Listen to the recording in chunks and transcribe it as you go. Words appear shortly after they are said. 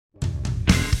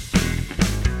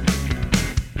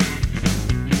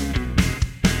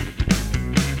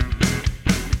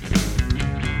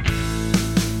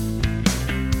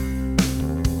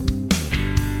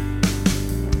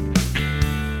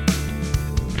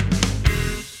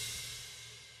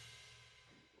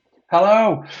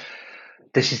Hello,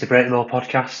 this is the Break the Mould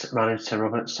podcast. My name's Tim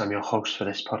Roberts. I'm your host for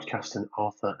this podcast and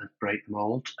author of Break the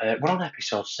Mould. We're on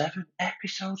episode 7.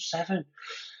 Episode 7.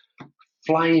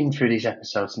 Flying through these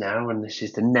episodes now, and this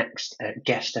is the next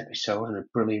guest episode, and a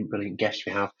brilliant guest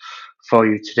we have for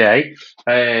you today.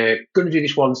 Going to do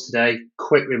this once today.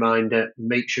 Quick reminder,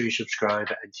 make sure you subscribe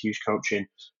at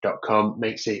enthousecoaching.com.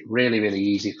 Makes it really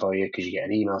easy for you because you get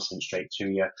an email sent straight to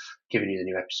you, giving you the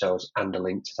new episodes and a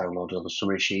link to download all the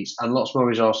summary sheets and lots more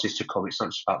resources to come. It's not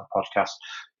just about the podcast.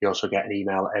 You also get an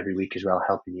email every week as well,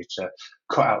 helping you to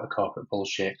cut out the corporate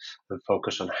bullshit and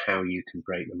focus on how you can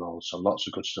break the mold. So lots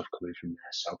of good stuff coming from there.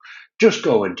 So just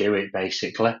go and do it,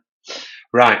 basically.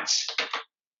 Right.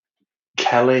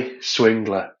 Kelly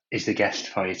Swingler is the guest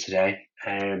for you today.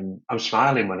 I'm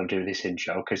smiling when I'm doing this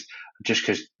intro because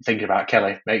thinking about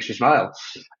Kelly makes me smile.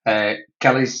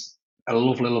 Kelly's a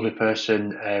lovely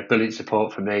person, brilliant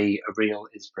support for me, a real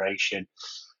inspiration.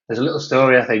 There's a little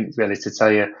story, I think, really, to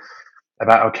tell you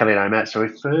about how Kelly and I met. So we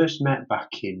first met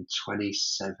back in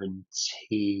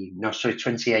 2018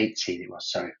 it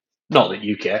was, sorry. Not that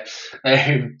you care.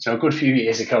 So a good few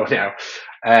years ago now.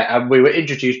 And we were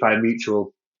introduced by a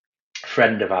mutual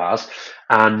friend of ours,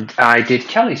 and I did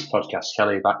Kelly's podcast.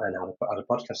 Kelly back then had a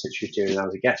podcast that she was doing, and I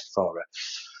was a guest for her.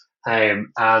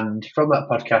 And from that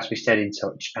podcast, we stayed in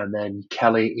touch, and then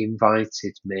Kelly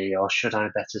invited me, or should I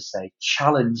better say,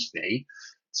 challenged me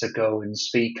to go and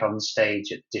speak on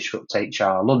stage at Disrupt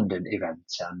HR London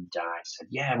event. And I said,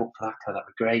 yeah, I'm up for that, Kelly. That'd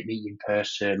be great. Meet you in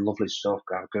person, lovely stuff,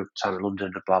 go have a good time in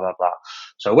London, blah, blah, blah.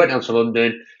 So I went down to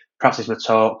London, practiced my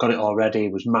talk, got it all ready,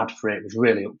 was mad for it, was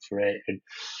really up for it. And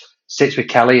sits with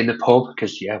Kelly in the pub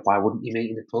because, yeah, why wouldn't you meet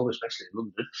in the pub, especially in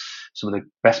London? Some of the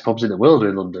best pubs in the world are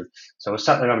in London. So I was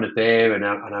sat there having a beer and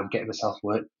I'm getting myself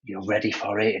ready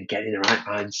for it and getting in the right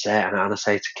mindset. And I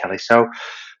say to Kelly, so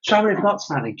how many got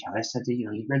tonight then, Kelly? I said,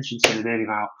 you mentioned to me maybe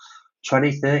about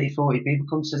 20, 30, 40 people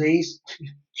come to these.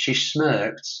 She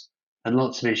smirked and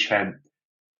looked at me and she went,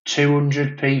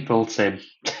 200 people, Tim.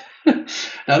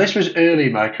 Now, this was early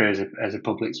in my career as a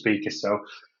public speaker. So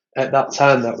at that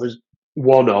time, that was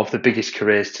one of the biggest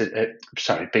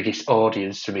biggest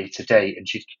audience to me to date. And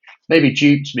she maybe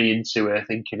duped me into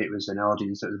thinking it was an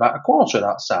audience that was about a quarter of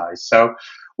that size. So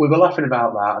we were laughing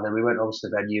about that. And then we went over to the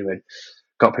venue and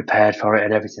got prepared for it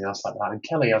and everything else like that. And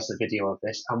Kelly has the video of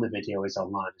this, and the video is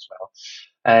online as well.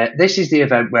 This is the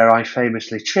event where I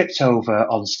famously tripped over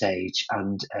on stage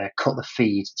and cut the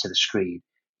feed to the screen.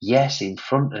 Yes, in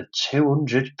front of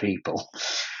 200 people.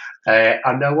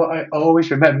 I know what I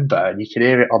always remember, and you can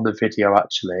hear it on the video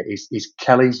actually, is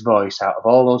Kelly's voice out of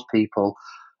all those people.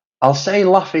 I'll say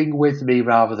laughing with me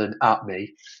rather than at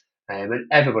me. And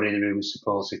everybody in the room was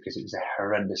supportive because it was a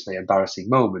horrendously embarrassing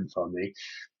moment for me.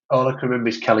 All I can remember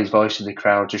is Kelly's voice in the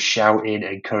crowd, just shouting,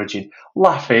 encouraging,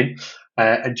 laughing,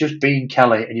 and just being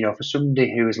Kelly. And, for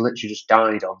somebody who has literally just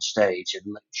died on stage and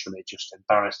literally just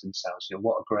embarrassed themselves,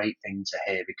 what a great thing to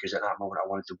hear, because at that moment I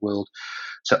wanted the world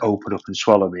to open up and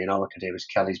swallow me. And all I could hear was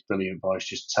Kelly's brilliant voice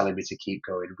just telling me to keep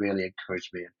going, really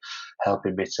encouraged me and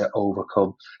helping me to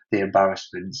overcome the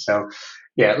embarrassment. So,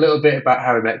 yeah, a little bit about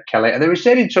how I met Kelly. And then we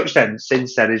stayed in touch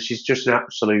since then, and she's just an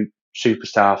absolute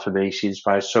superstar for me. She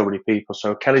inspires so many people.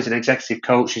 So Kelly's an executive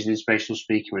coach, she's an inspirational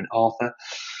speaker and author.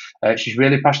 She's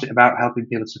really passionate about helping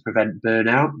people to prevent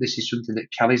burnout. This is something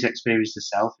that Kelly's experienced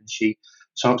herself, and she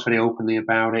talks very openly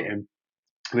about it and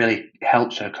really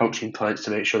helps her coaching clients to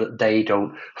make sure that they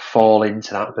don't fall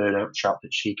into that burnout trap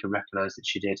that she can recognise that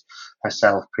she did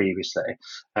herself previously.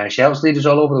 She helps leaders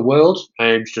all over the world.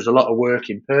 She does a lot of work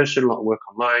in person, a lot of work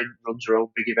online, runs her own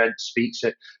big events, speaks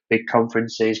at big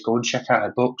conferences. Go and check out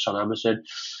her books on Amazon.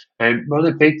 One of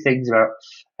the big things about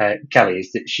Kelly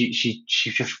is that she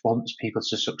just wants people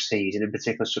to succeed, and in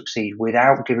particular succeed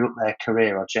without giving up their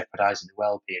career or jeopardising their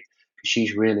well-being.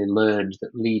 She's really learned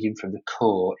that leading from the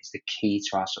core is the key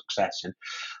to our success. And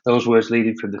those words,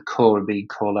 leading from the core and being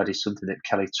core-led, is something that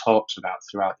Kelly talks about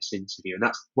throughout this interview. And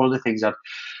that's one of the things I'd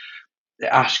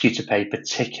ask you to pay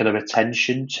particular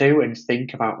attention to and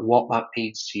think about what that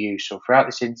means to you. So throughout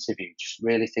this interview, just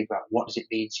really think about, what does it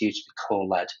mean to you to be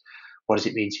core-led? What does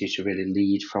it mean to you to really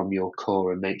lead from your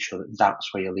core and make sure that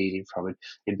that's where you're leading from? And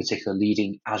in particular,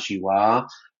 leading as you are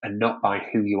and not by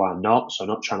who you are not. So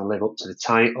not trying to live up to the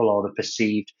title or the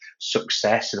perceived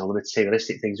success and all the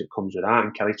materialistic things that comes with that.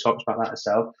 And Kelly talks about that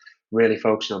herself, really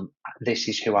focusing on, this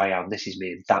is who I am, this is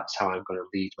me, and that's how I'm going to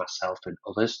lead myself and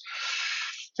others.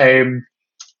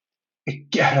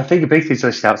 I think a big thing to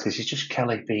listen out to this is just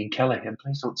Kelly being Kelly, and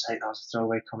please don't take that as a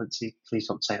throwaway comment. Please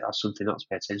don't take that as something not to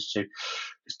pay attention to.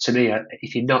 Because to me,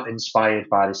 if you're not inspired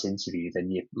by this interview,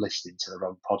 then you're listening to the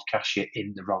wrong podcast. You're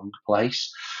in the wrong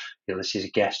place. This is a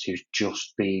guest who's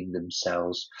just being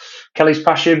themselves. Kelly's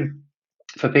passion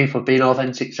for people being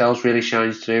authentic selves really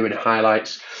shines through, and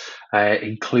highlights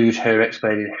include her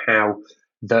explaining how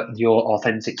that your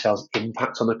authentic selves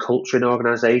impact on the culture in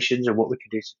organisations and what we can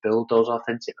do to build those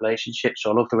authentic relationships.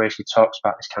 So I love the way she talks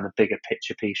about this kind of bigger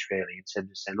picture piece, really, in terms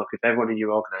of saying, look, if everyone in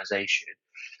your organisation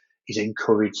is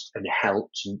encouraged and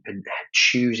helped and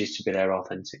chooses to be their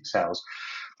authentic selves,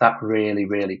 that really,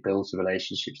 really builds the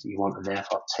relationships that you want, and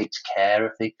therefore takes care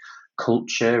of the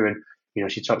culture.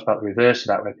 And she talks about the reverse of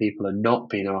that, where people are not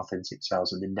being authentic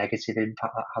selves and the negative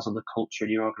impact that has on the culture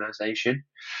in your organisation.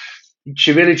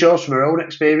 She really draws from her own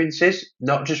experiences,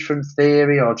 not just from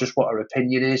theory or just what her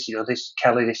opinion is. This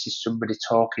is somebody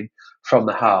talking from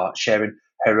the heart, sharing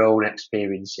her own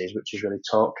experiences, which has really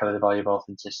taught Kelly the value of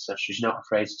authenticity. So she's not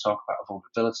afraid to talk about her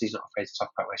vulnerabilities, not afraid to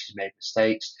talk about where she's made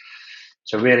mistakes.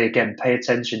 So really, again, pay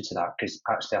attention to that, because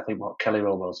actually I think what Kelly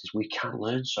role models is we can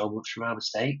learn so much from our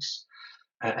mistakes.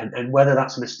 And whether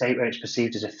that's a mistake where it's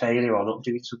perceived as a failure or not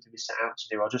doing something we set out to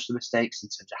do, or just the mistakes in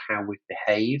terms of how we've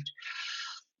behaved,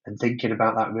 and thinking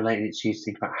about that and relating it to you, to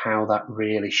think about how that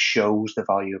really shows the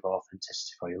value of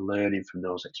authenticity for you, learning from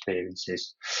those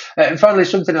experiences. And finally,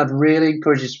 something I'd really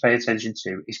encourage you to pay attention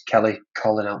to is Kelly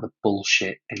calling out the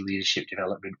bullshit in leadership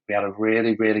development. We had a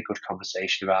really, really good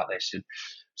conversation about this, and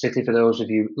particularly for those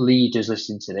of you leaders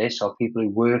listening to this, or people who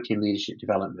work in leadership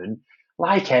development,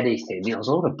 like anything, there's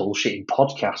a lot of bullshit in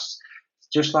podcasts.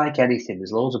 Just like anything,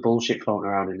 there's loads of bullshit floating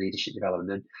around in leadership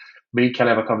development. And me and Kelly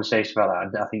have a conversation about that,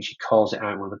 and I think she calls it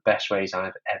out in one of the best ways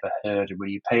I've ever heard. And when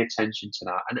you pay attention to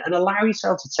that and allow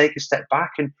yourself to take a step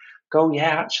back and go, yeah,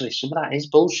 actually, some of that is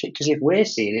bullshit, because if we're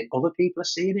seeing it, other people are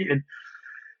seeing it.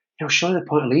 And surely the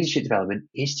point of leadership development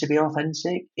is to be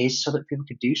authentic, is so that people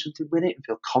can do something with it and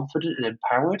feel confident and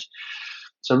empowered.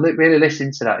 So really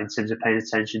listen to that in terms of paying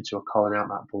attention to or calling out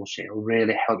that bullshit. It'll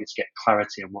really help you to get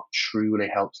clarity on what truly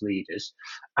helps leaders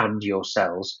and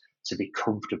yourselves to be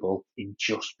comfortable in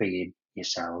just being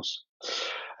yourselves.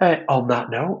 On that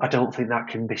note, I don't think that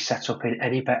can be set up in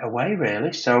any better way,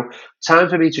 really. So time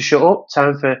for me to shut up,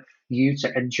 time for you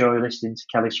to enjoy listening to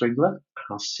Kelly Swingler.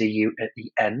 I'll see you at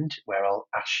the end, where I'll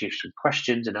ask you some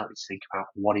questions and help you think about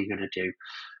what are you going to do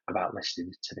about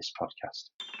listening to this podcast.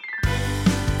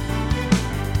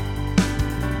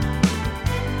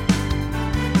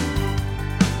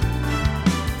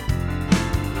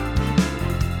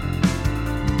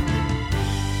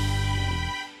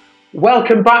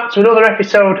 Welcome back to another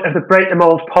episode of the Break the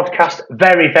Mould podcast.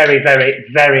 Very, very, very,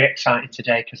 very excited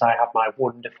today because I have my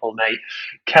wonderful mate,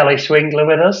 Kelly Swingler,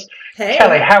 with us. Hey.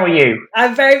 Kelly, how are you?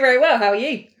 I'm very, very well. How are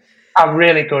you? I'm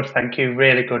really good, thank you.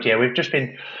 Really good, yeah. We've just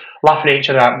been laughing at each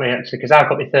other, haven't we, actually, because I've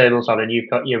got my thermals on and you've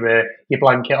got your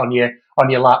blanket on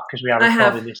your lap, because we are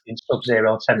recording this in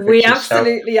sub-zero temperatures. We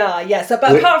absolutely are, yes.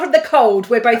 But apart from the cold,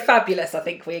 we're both fabulous, I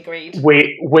think we agreed.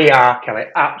 We are, Kelly,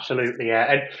 absolutely,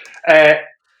 yeah. And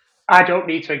I don't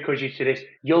need to encourage you to this.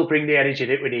 You'll bring the energy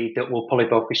that we need, that we'll probably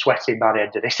both be sweating by the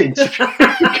end of this interview.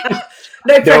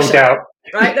 No pressure. No doubt.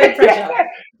 Right, no pressure.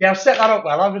 Yeah, I've set that up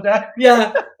well, haven't I?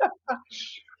 Yeah.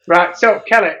 Right, so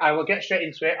Kelly, I will get straight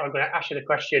into it. I'm going to ask you the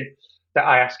question that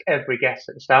I ask every guest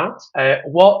at the start.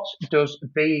 What does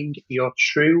being your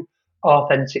true,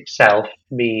 authentic self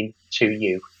mean to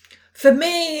you? For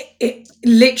me, it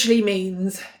literally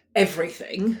means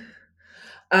everything.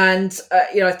 And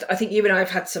I think you and I have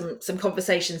had some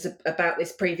conversations about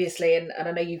this previously, and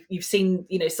I know you've seen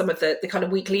some of the kind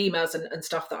of weekly emails and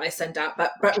stuff that I send out.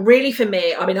 But really, for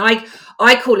me, I mean,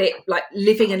 I call it like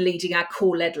living and leading our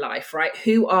core-led life, right?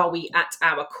 Who are we at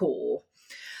our core?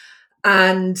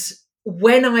 And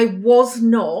when I was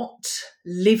not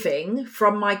living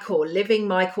from my core, living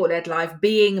my core-led life,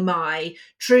 being my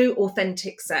true,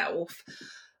 authentic self,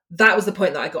 that was the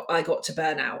point that I got to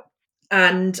burnout.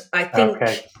 And I think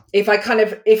if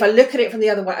I look at it from the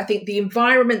other way, I think the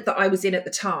environment that I was in at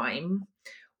the time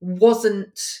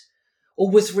wasn't, or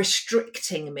was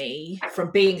restricting me from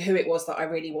being who it was that I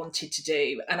really wanted to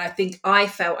do. And I think I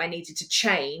felt I needed to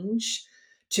change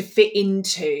to fit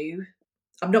into,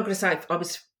 I'm not going to say I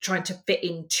was trying to fit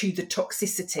into the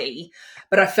toxicity,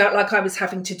 but I felt like I was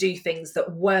having to do things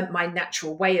that weren't my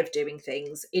natural way of doing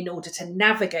things in order to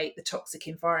navigate the toxic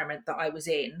environment that I was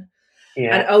in.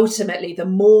 Yeah. And ultimately, the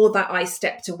more that I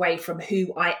stepped away from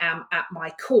who I am at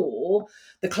my core,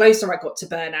 the closer I got to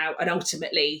burnout. And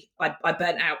ultimately, I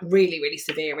burnt out really, really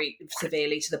severely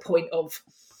to the point of,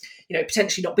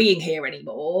 potentially not being here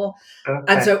anymore. Okay.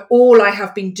 And so all I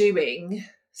have been doing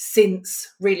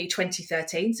since really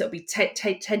 2013, so it'll be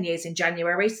 10 years in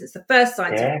January, since the first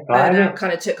signs of burnout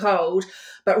kind of took hold.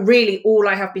 But really, all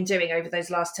I have been doing over those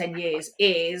last 10 years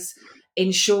is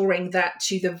ensuring that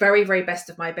to the very, very best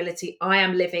of my ability, I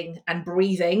am living and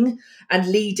breathing and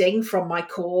leading from my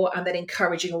core, and then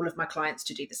encouraging all of my clients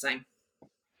to do the same.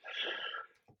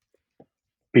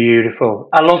 Beautiful.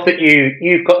 I love that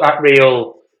you've got that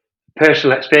real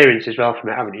personal experience as well from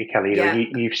it, haven't you, Kelly? You know, Yeah.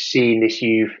 you've seen this.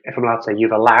 If I'm allowed to say,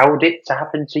 you've allowed it to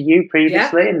happen to you Yeah.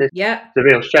 previously, and there's Yeah. the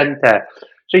real strength there.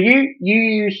 So you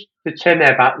use the term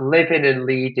there about living and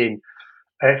leading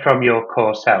from your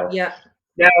core self. Yeah.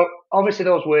 Now, obviously,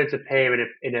 those words appear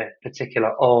in a particular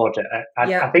order. I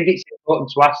Yeah. think it's important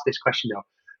to ask this question though: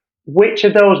 which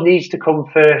of those needs to come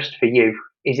first for you?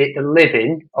 Is it the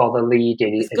living or the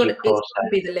leading as your It's core got to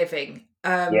self? be the living.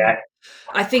 Yeah,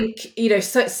 I think, you know,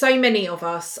 so many of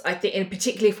us, I think, and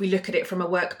particularly if we look at it from a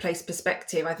workplace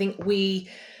perspective, I think we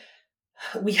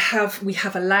have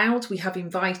allowed, we have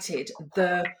invited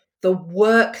the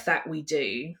work that we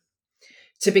do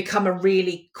to become a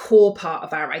really core part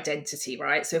of our identity,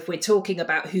 right? So if we're talking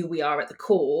about who we are at the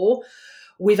core,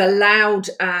 we've allowed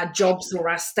our jobs or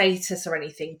our status or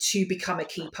anything to become a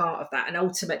key part of that. And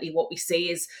ultimately what we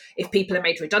see is if people are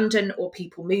made redundant or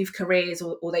people move careers,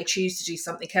 or they choose to do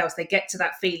something else, they get to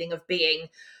that feeling of being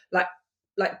like,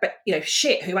 but you know,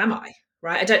 shit, who am I?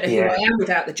 Right? I don't know who yeah, I am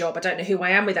without the job. I don't know who I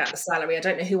am without the salary. I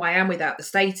don't know who I am without the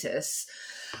status.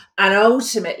 And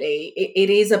ultimately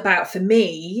it is about, for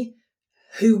me,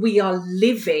 who we are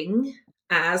living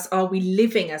as. Are we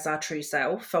living as our true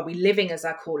self? Are we living as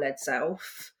our core led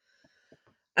self?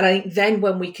 And I think then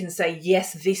when we can say,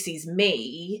 yes, this is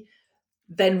me,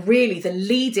 then really the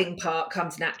leading part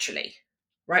comes naturally,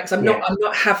 right? Because yes. I'm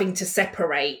not having to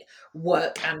separate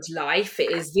work and life.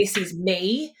 It is, this is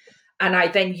me. And I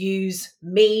then use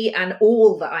me and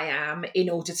all that I am in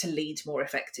order to lead more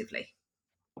effectively.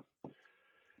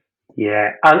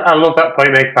 Yeah, I love that point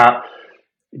you make about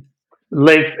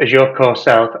live as your core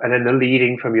self, and then the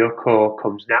leading from your core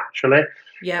comes naturally.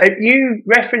 Yeah. You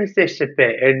referenced this a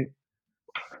bit, and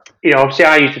you know, obviously,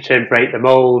 I use the term break the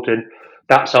mold, and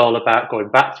that's all about going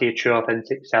back to your true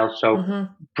authentic self. So,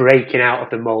 Mm-hmm. breaking out of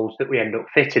the molds that we end up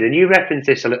fitting. And you referenced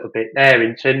this a little bit there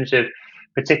in terms of,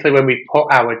 particularly when we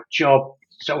put our job,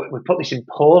 so we put this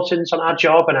importance on our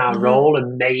job and our Mm-hmm. role,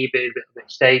 and maybe a little bit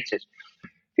status.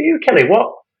 For you, Kelly,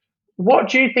 what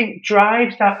do you think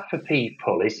drives that for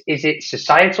people? Is it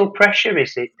societal pressure?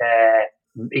 Is it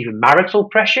even marital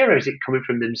pressure? Or is it coming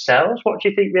from themselves? What do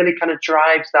you think really kind of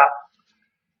drives that?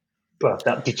 Well,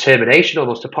 that determination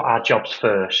almost to put our jobs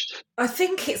first. I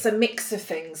think it's a mix of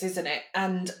things, isn't it?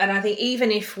 And I think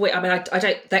even if we, I mean, I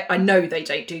don't, I know they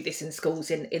don't do this in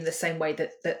schools in the same way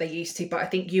that they used to, but I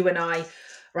think you and I,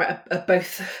 right, are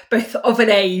both of an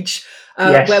age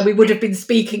where Yes. we would have been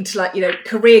speaking to, like, you know,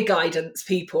 career guidance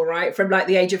people, right, from like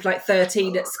the age of like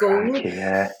 13 at school. Crikey,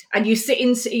 yeah. And you sit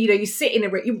in a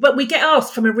room, but we get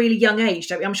asked from a really young age,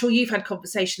 don't we? I'm sure you've had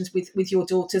conversations with your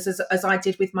daughters, as I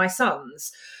did with my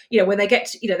sons. You know, when they get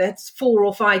to, you know, they're 4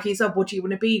 or 5 years old, what do you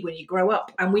want to be when you grow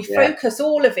up? And we Yeah. focus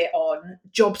all of it on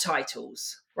job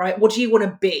titles, right? What do you want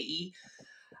to be?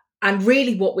 And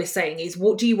really what we're saying is,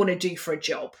 what do you want to do for a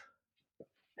job?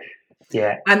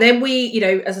 Yeah. And then we, you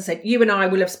know, as I said, you and I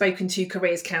will have spoken to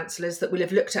careers counsellors that will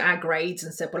have looked at our grades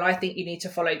and said, well, I think you need to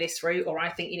follow this route, or I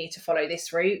think you need to follow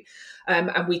this route.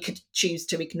 And we could choose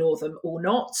to ignore them or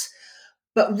not.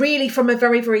 But really, from a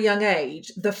very, very young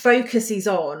age, the focus is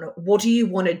on, what do you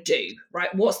want to do,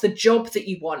 right? What's the job that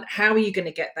you want? How are you going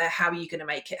to get there? How are you going to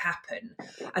make it happen?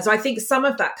 And so I think some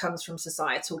of that comes from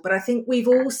societal, but I think we've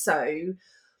also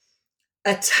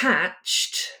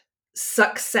attached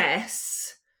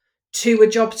success to a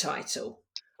job title,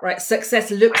 right?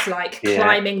 Success looks like Yeah.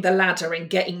 climbing the ladder and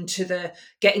getting to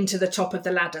the top of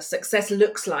the ladder. Success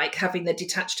looks like having the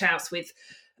detached house with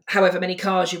however many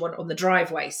cars you want on the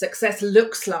driveway. Success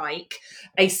looks like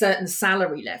a certain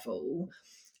salary level.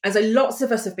 And so lots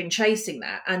of us have been chasing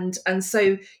that. And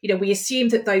so, you know, we assume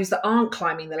that those that aren't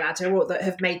climbing the ladder, or that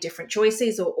have made different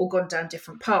choices, or gone down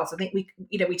different paths, I think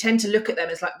we tend to look at them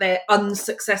as like they're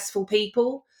unsuccessful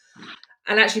people.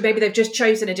 And actually maybe they've just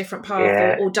chosen a different path,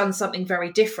 Yeah. or done something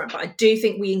very different. But I do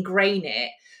think we ingrain it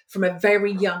from a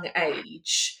very young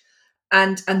age.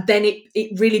 And then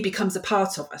it really becomes a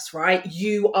part of us, right?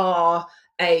 You are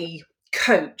a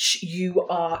coach, you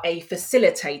are a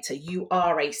facilitator, you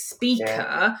are a Yeah.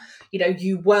 speaker. You know,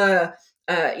 you were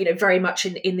very much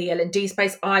in the L&D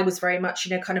space. I was very much,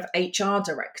 you know, kind of HR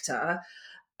director.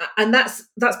 And that's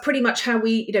pretty much how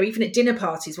we, you know, even at dinner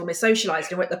parties when we're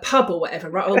socializing or at the pub or whatever,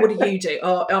 right? Oh, what do you do?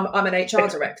 Oh, I'm an HR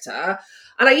director.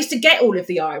 And I used to get all of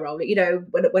the eye roll, you know,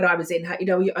 when I was in, you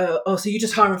know, so you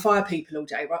just hire and fire people all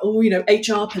day, right? Oh, you know,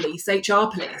 HR police.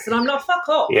 And I'm like, fuck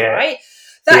off, Yeah. right?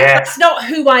 That's not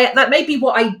who I am. That may be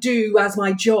what I do as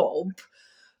my job,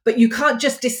 but you can't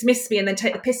just dismiss me and then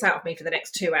take the piss out of me for the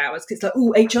next 2 hours. Cause it's like,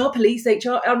 oh, HR, police,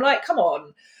 HR. I'm like, come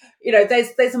on,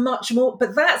 there's a much more,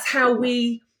 but that's how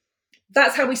we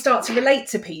start to relate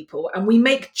to people, and we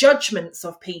make judgments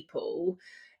of people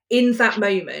in that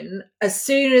moment. As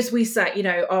soon as we say,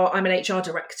 oh, I'm an HR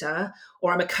director,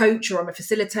 or I'm a coach, or I'm a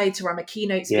facilitator, or I'm a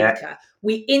keynote speaker,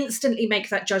 we instantly make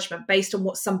that judgment based on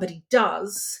what somebody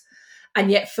does. And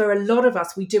yet for a lot of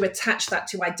us, we do attach that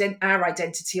to our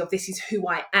identity of this is who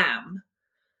I am.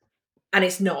 And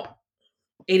it's not.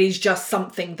 It is just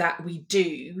something that we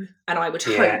do. And I would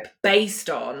hope, based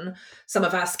on some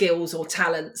of our skills or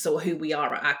talents or who we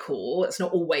are at our core, it's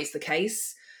not always the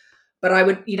case. But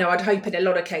I'd hope in a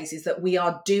lot of cases that we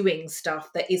are doing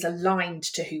stuff that is aligned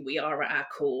to who we are at our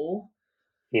core.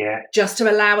 Yeah. Just to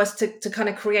allow us to kind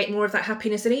of create more of that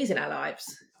happiness and ease in our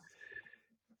lives.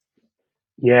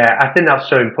 Yeah, I think that's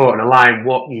so important. Align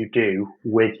what you do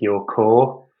with your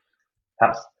core.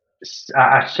 That's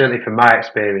certainly from my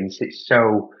experience, it's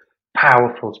so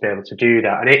powerful to be able to do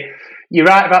that. And you're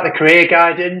right about the career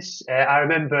guidance. I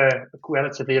remember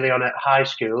relatively early on at high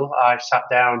school, I sat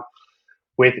down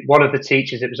with one of the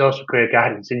teachers that was also career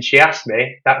guidance, and she asked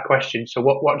me that question. So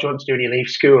what do you want to do when you leave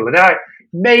school? And I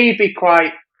maybe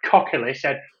quite cockily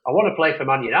said, I want to play for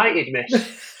Man United,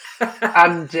 miss.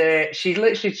 And she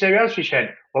literally turned she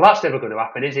said, well, that's never going to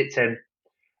happen, is it, Tim?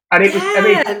 And it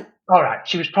was, all right,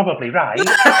 she was probably right.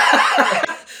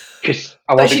 Because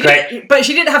I wasn't great. But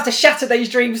she didn't have to shatter those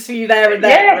dreams for you there and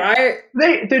then, right?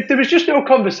 There was just no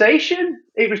conversation.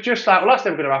 It was just like, well, that's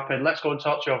never going to happen. Let's go and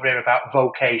talk to you over here about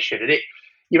vocation. And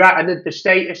you're right, and the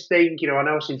status thing, I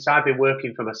know since I've been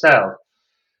working for myself,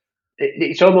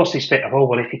 it's almost this bit of, oh,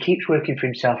 well, if he keeps working for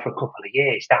himself for a couple of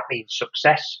years, that means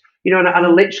success. And I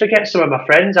literally get some of my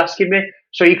friends asking me,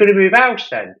 so you're going to move house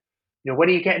then? When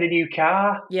are you getting a new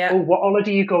car? Yeah. Oh, what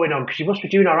holiday are you going on? Because you must be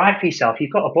doing all right for yourself.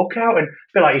 You've got a book out, and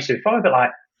I feel like you said before, but like,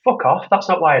 fuck off. That's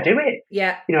not why I do it.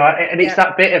 Yeah. And it's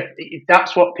that bit of,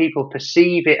 that's what people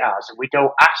perceive it as, and we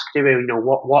don't ask, do we?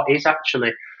 What is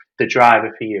actually the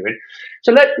driver for you? And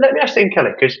so let me ask you,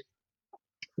 Kelly, because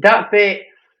that bit,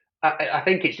 I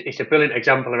think it's a brilliant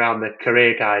example around the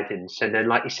career guidance. And then,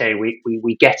 like you say,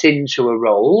 we get into a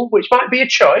role, which might be a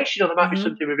choice. There might be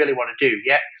something we really want to do.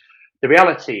 Yet the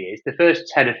reality is, the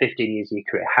first 10 or 15 years of your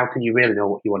career, how can you really know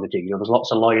what you want to do? There's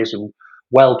lots of lawyers and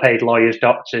well-paid lawyers,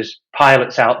 doctors,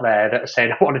 pilots out there that are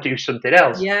saying, I want to do something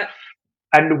else. Yeah.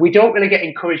 And we don't really get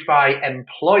encouraged by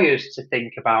employers to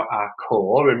think about our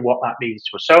core and what that means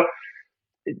to us. So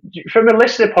from a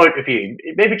listener point of view,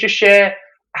 maybe just share,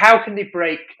 how can they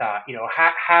break that?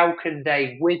 How can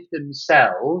they, with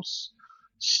themselves,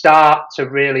 start to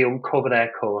really uncover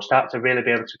their core, start to really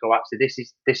be able to go, actually,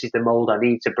 this is the mold I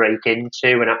need to break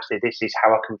into, and actually this is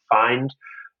how I can find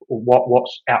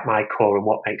what's at my core and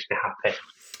what makes me happy.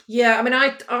 Yeah, I mean,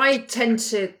 I tend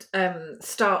to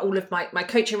start all of my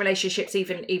coaching relationships,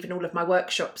 even all of my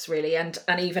workshops, really, and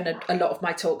even a lot of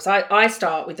my talks. I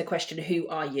start with the question, who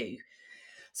are you?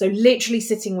 So literally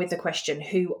sitting with the question,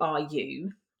 who are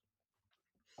you?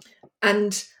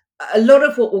 And a lot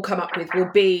of what we'll come up with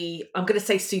will be, I'm going to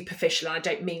say superficial, and I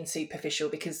don't mean superficial,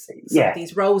 because some of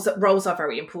these roles are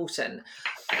very important.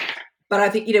 But I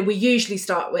think, we usually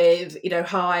start with,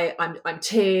 hi, I'm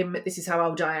Tim. This is how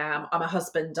old I am. I'm a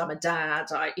husband. I'm a dad.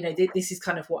 This is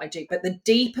kind of what I do. But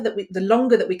the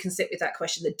longer that we can sit with that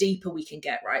question, the deeper we can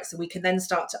get, right? So we can then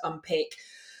start to unpick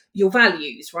your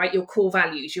values, right? Your core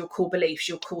values, your core beliefs,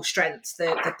 your core strengths,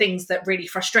 the things that really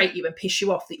frustrate you and piss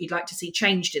you off that you'd like to see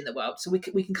changed in the world. So we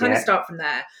can kind of start from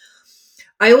there.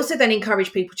 I also then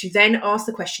encourage people to then ask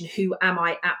the question, who am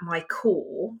I at my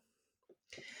core?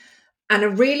 And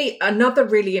another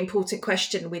really important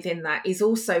question within that is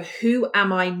also, who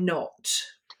am I not?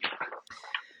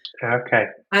 Okay.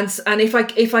 And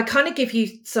if I kind of give you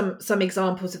some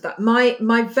examples of that,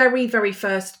 my very, very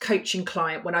first coaching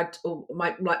client,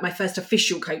 my first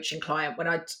official coaching client, when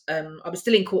I was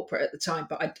still in corporate at the time,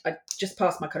 but I just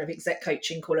passed my kind of exec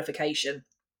coaching qualification.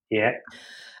 Yeah.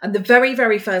 And the very,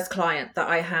 very first client that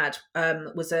I had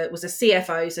was a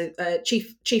CFO, so a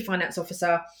chief finance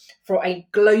officer for a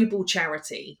global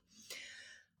charity.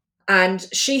 And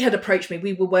she had approached me.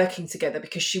 We were working together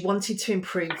because she wanted to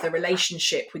improve the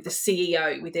relationship with the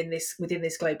CEO within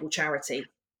this global charity.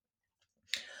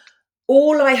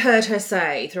 All I heard her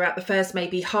say throughout the first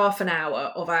maybe half an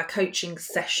hour of our coaching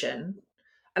session,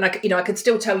 and I could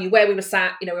still tell you where we were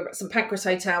sat. We were at St Pancras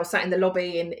Hotel, sat in the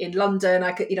lobby in London.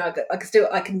 I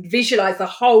can visualize the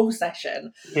whole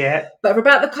session. Yeah. But for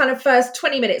about the kind of first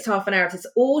 20 minutes, half an hour of this,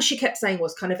 all she kept saying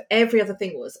was kind of every other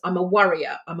thing was, I'm a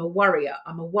worrier, I'm a worrier,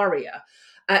 I'm a worrier.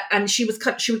 And she would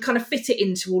kind of fit it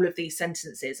into all of these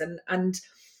sentences, and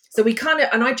so we kind of,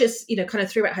 and I just, kind of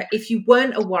threw at her, if you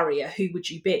weren't a warrior, who would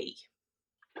you be?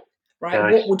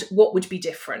 Right? Nice. What would be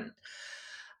different?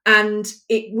 And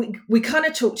we kind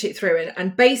of talked it through,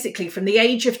 and basically from the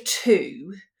age of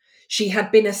 2, she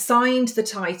had been assigned the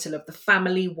title of the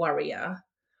family warrior.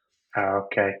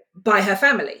 Okay. By her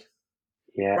family.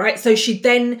 Yeah. Right. So she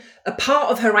then, a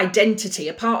part of her identity,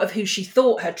 a part of who she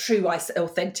thought her true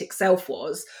authentic self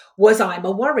was I'm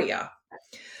a warrior.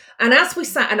 And as we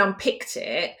sat and unpicked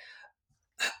it,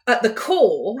 at the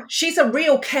core, she's a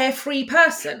real carefree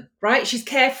person, right? She's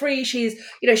carefree. She's,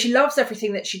 she loves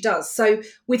everything that she does. So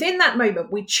within that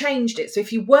moment, we changed it. So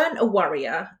if you weren't a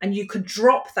warrior and you could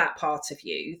drop that part of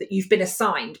you that you've been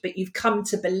assigned, but you've come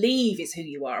to believe is who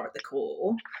you are at the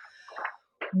core,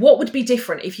 what would be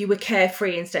different if you were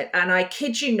carefree instead? And I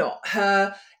kid you not,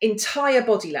 her entire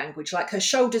body language, like her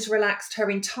shoulders relaxed,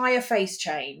 her entire face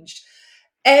changed.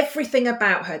 Everything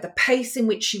about her, the pace in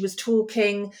which she was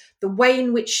talking, the way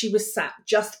in which she was sat,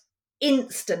 just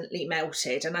instantly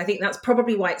melted. And I think that's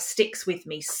probably why it sticks with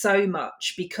me so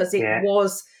much, because it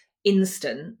was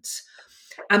instant.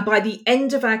 And by the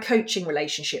end of our coaching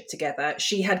relationship together,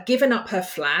 she had given up her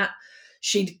flat.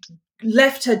 She'd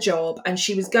left her job and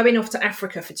she was going off to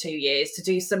Africa for 2 years to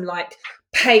do some like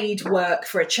paid work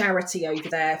for a charity over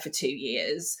there for 2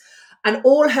 years. And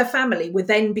all her family were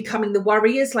then becoming the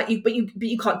warriors. Like but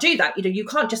you can't do that. You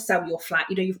can't just sell your flat.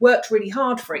 You've worked really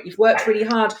hard for it. You've worked really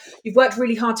hard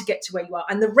to get to where you are.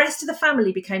 And the rest of the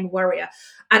family became a warrior.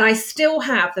 And I still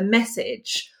have the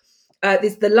message.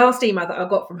 This is the last email that I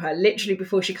got from her, literally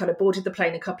before she kind of boarded the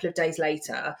plane a couple of days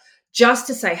later, just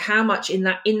to say how much in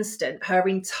that instant her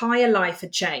entire life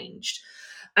had changed.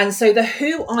 And so the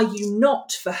who are you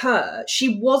not for her,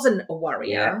 she wasn't a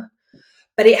warrior.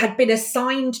 But it had been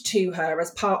assigned to her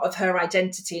as part of her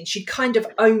identity, and she kind of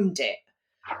owned it,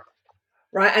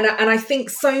 right? And I think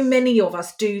so many of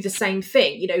us do the same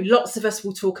thing. Lots of us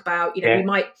will talk about, we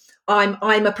might,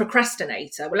 I'm a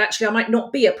procrastinator. Well, actually, I might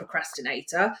not be a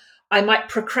procrastinator. I might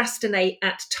procrastinate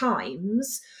at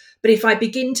times, but if I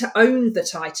begin to own the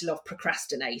title of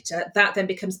procrastinator, that then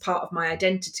becomes part of my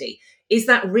identity. Is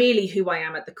that really who I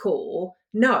am at the core?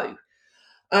 No.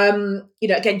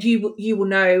 Again, you will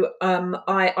know,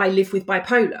 I live with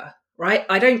bipolar, right?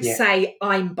 I don't say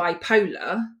I'm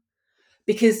bipolar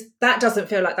because that doesn't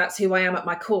feel like that's who I am at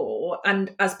my core.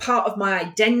 And as part of my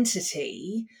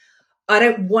identity, I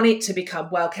don't want it to become,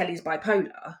 well, Kelly's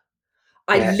bipolar.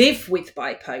 I live with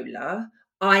bipolar.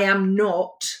 I am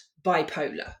not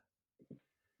bipolar.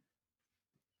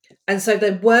 And so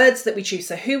the words that we choose,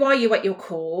 so who are you at your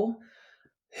core?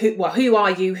 Who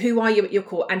are you? Who are you at your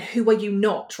core? And who are you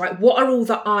not, right? What are all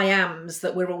the I ams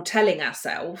that we're all telling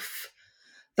ourselves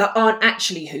that aren't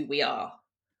actually who we are?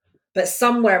 But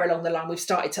somewhere along the line, we've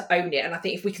started to own it. And I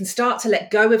think if we can start to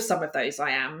let go of some of those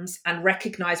I ams and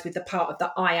recognize with the part of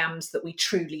the I ams that we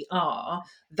truly are,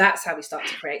 that's how we start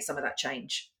to create some of that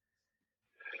change.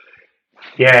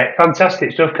 Yeah,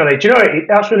 fantastic stuff, Connie. Do you know,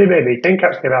 that's really made me think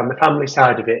actually around the family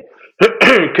side of it.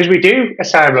 Because we do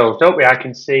assign roles, don't we? I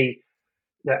can see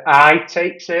that I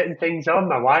take certain things on,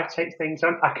 my wife takes things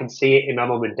on. I can see it in my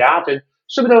mum and dad. And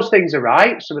some of those things are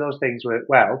right, some of those things work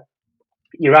well.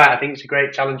 You're right, I think it's a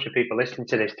great challenge for people listening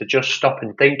to this to just stop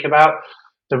and think about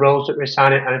the roles that we're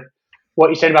assigning. And what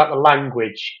you said about the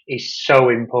language is so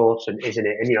important, isn't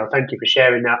it? And, thank you for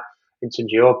sharing that in terms of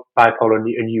your bipolar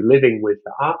and you living with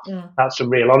that. Mm. That's some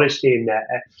real honesty in there.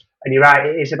 And you're right,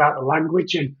 it is about the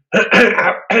language and,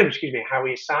 how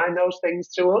we assign those things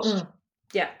to us. Mm.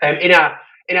 Yeah.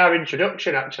 In our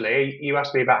introduction, actually, you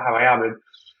asked me about how I am,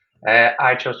 and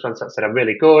I chose to answer. I said, I'm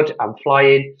really good, I'm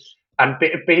flying. And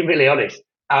being really honest,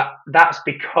 that's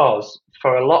because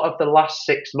for a lot of the last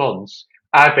 6 months,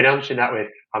 I've been answering that with,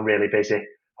 I'm really busy,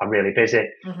 I'm really busy.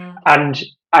 Mm-hmm. And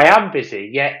I am busy,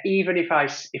 yet even if I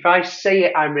say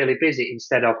it, I'm really busy,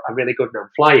 instead of I'm really good and I'm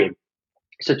flying,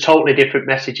 it's a totally different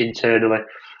message internally.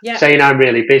 Yeah. Saying I'm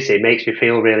really busy makes me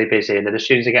feel really busy. And then as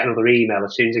soon as I get another email,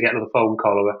 as soon as I get another phone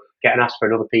call or get an ask for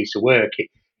another piece of work,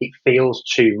 it feels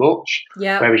too much.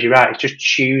 Yeah. Whereas you're right, it's just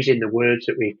choosing the words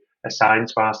that we assign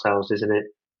to ourselves, isn't it?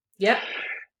 Yeah.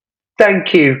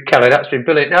 Thank you, Kelly. That's been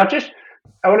brilliant. Now,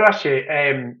 I want to ask you,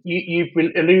 you've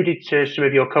alluded to some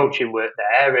of your coaching work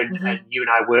there, and you and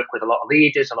I work with a lot of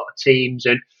leaders, a lot of teams,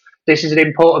 and this is an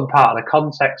important part of the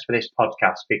context for this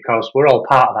podcast because we're all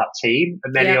part of that team,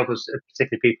 and many of us,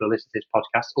 particularly people who listen to this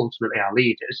podcast, ultimately are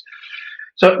leaders.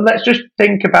 So let's just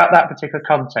think about that particular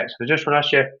context. I just want to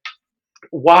ask you,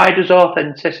 why does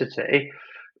authenticity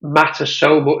matter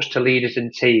so much to leaders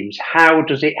and teams? How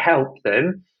does it help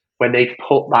them when they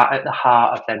put that at the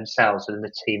heart of themselves and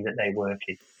the team that they work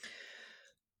in?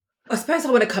 I suppose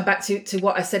I want to come back to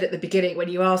what I said at the beginning when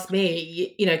you asked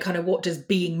me, kind of what does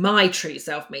being my true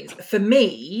self means. For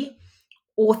me,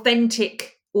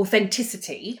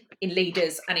 authenticity in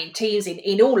leaders and in teams,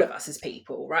 in all of us as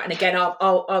people, right? And again,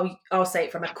 I'll say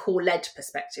it from a core-led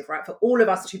perspective, right? For all of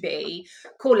us to be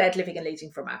core-led, living and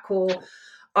leading from our core,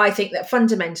 I think that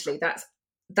fundamentally that's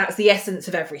the essence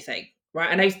of everything,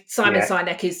 right? I know Simon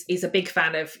Sinek is a big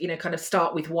fan of, kind of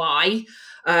start with why.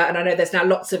 And I know there's now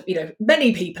lots of,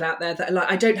 many people out there that are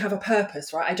like, I don't have a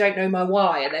purpose, right? I don't know my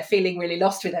why, and they're feeling really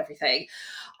lost with everything.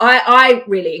 I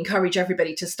really encourage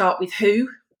everybody to start with who,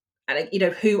 and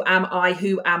who am I?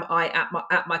 Who am I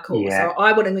at my core? Yeah. So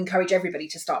I want to encourage everybody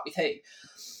to start with who.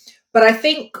 But I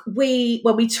think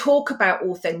when we talk about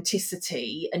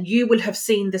authenticity, and you will have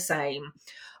seen the same,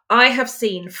 I have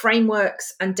seen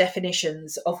frameworks and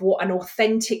definitions of what an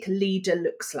authentic leader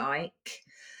looks like,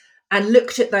 and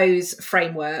looked at those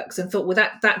frameworks and thought, well,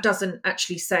 that doesn't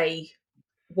actually say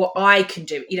what I can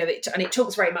do. And it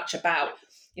talks very much about,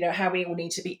 how we all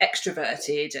need to be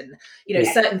extroverted and,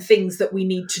 certain things that we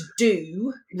need to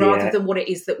do rather than what it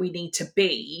is that we need to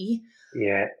be.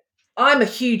 Yeah. I'm a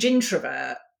huge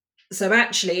introvert. So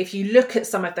actually, if you look at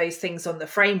some of those things on the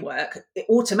framework,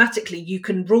 automatically you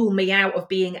can rule me out of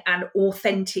being an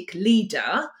authentic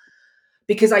leader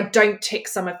because I don't tick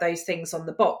some of those things on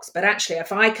the box. But actually,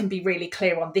 if I can be really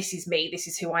clear on this is me, this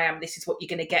is who I am, this is what you're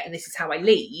going to get, and this is how I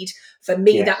lead, for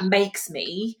me, that makes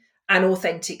me an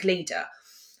authentic leader.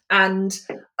 And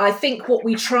I think what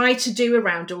we try to do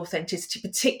around authenticity,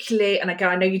 particularly, and again,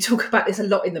 I know you talk about this a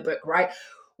lot in the book, right?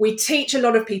 We teach a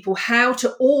lot of people how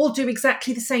to all do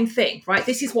exactly the same thing, right?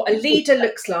 This is what a leader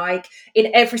looks like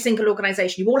in every single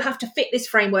organization. You all have to fit this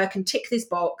framework and tick this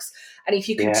box. And if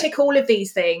you can tick all of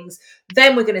these things,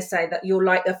 then we're going to say that you're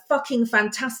like a fucking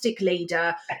fantastic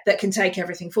leader that can take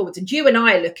everything forwards. And you and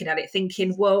I are looking at it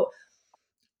thinking, well,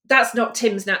 that's not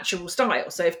Tim's natural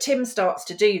style. So if Tim starts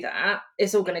to do that,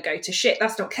 it's all going to go to shit.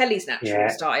 That's not Kelly's natural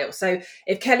style. So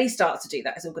if Kelly starts to do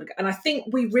that, it's all going to go. And I think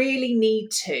we really need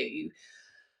to,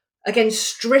 again,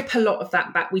 strip a lot of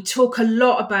that back. We talk a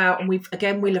lot about, and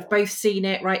we'll have both seen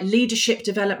it, right? Leadership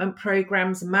development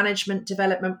programs, management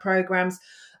development programs.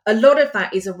 A lot of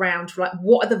that is around, like,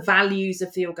 what are the values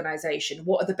of the organization?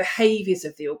 What are the behaviors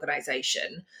of the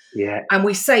organization? Yeah. And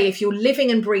we say, if you're living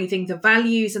and breathing the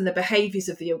values and the behaviors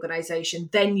of the organization,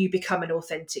 then you become an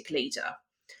authentic leader.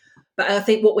 But I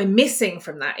think what we're missing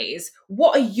from that is,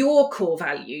 what are your core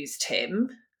values, Tim?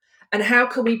 And how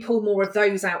can we pull more of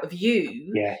those out of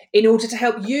you in order to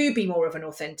help you be more of an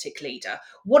authentic leader?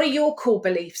 What are your core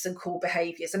beliefs and core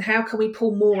behaviours? And how can we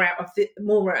pull more out of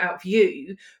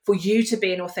you for you to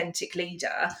be an authentic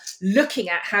leader? Looking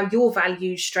at how your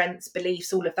values, strengths,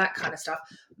 beliefs, all of that kind of stuff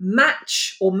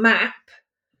match or map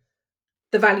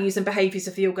the values and behaviours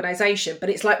of the organisation. But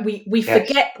it's like we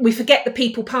forget the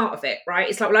people part of it, right?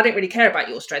 It's like, well, I don't really care about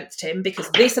your strengths, Tim, because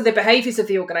these are the behaviours of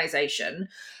the organisation.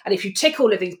 And if you tick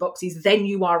all of these boxes, then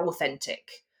you are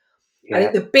authentic. I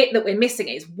think the bit that we're missing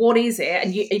is, what is it?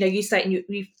 And you say, and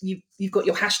you've got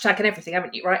your hashtag and everything,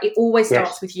 haven't you? Right? It always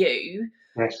starts with you.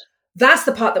 Yes. That's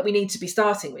the part that we need to be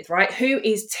starting with, right? Who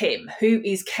is Tim? Who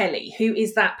is Kelly? Who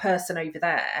is that person over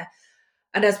there?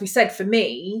 And as we said, for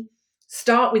me,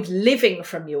 start with living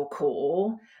from your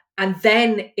core, and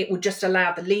then it will just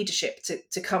allow the leadership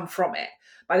to come from it.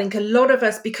 But I think a lot of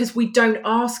us, because we don't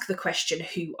ask the question,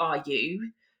 who are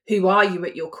you? Who are you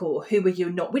at your core? Who are you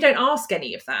not? We don't ask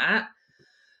any of that.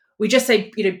 We just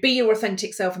say, be your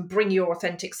authentic self and bring your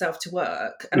authentic self to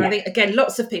work. And I think, again,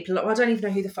 lots of people are like, well, I don't even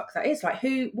know who the fuck that is. Like,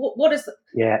 what is,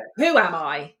 who am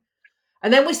I?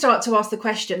 And then we start to ask the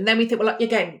question. And then we think, well,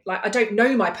 again, I don't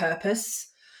know my purpose.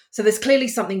 So there's clearly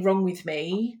something wrong with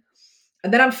me.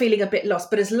 And then I'm feeling a bit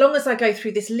lost. But as long as I go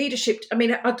through this leadership,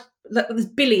 there's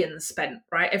billions spent,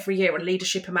 right, every year on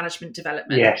leadership and management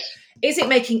development. Yes. Is it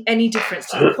making any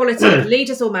difference to the quality of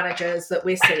leaders or managers that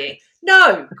we're seeing?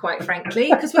 No, quite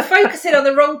frankly, because we're focusing on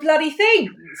the wrong bloody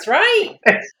things, right?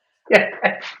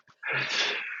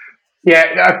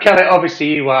 Kelly,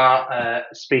 obviously you are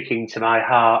speaking to my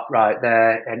heart right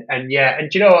there, and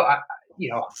do you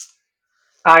know,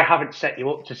 I haven't set you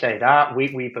up to say that.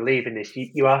 We believe in this.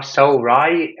 You are so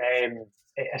right,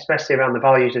 especially around the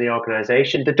values of the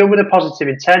organisation. They're done with a positive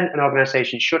intent. An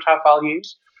organisation should have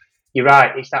values. You're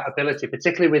right. It's that ability,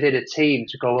 particularly within a team,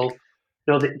 to go, well,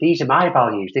 no, these are my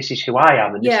values. This is who I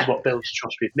am, and this is what builds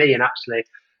trust with me. And actually,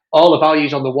 all the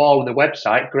values on the wall and the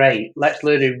website, great. Let's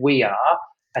learn who we are,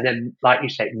 and then, like you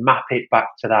say, map it back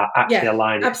to that. Actually,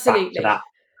 align it back to that.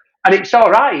 And it's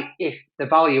all right if the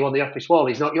value on the office wall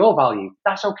is not your value.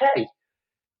 That's okay.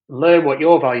 learn what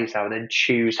your values are and then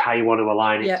choose how you want to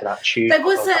align it to that. Choose There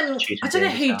what was those attitudes I and don't know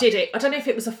behaviours who are. did it. I don't know if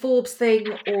it was a Forbes thing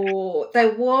or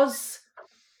there was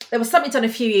something done a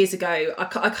few years ago.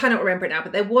 I cannot remember it now,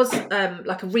 but there was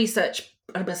like a research.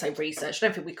 I'm going to say research. I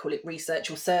don't think we call it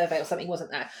research or survey or something.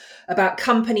 Wasn't there about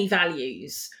company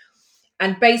values?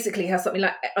 And basically has something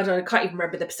like, I can't even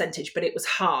remember the percentage, but it was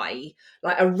high,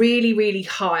 like a really, really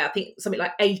high. I think something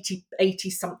like 80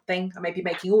 something. I may be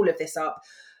making all of this up,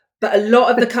 but a lot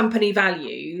of the company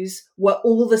values were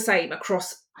all the same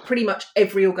across pretty much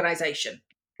every organization.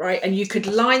 Right. And you could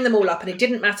line them all up and it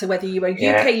didn't matter whether you were a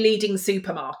UK leading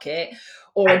supermarket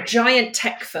or a giant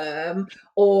tech firm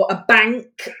or a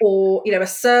bank or, a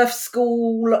surf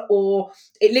school, or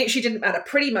it literally didn't matter.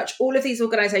 Pretty much all of these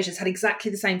organizations had exactly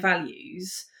the same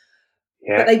values,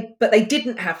 but they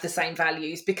didn't have the same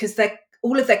values because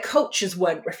all of their cultures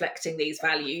weren't reflecting these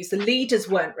values. The leaders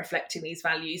weren't reflecting these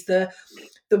values. The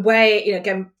way,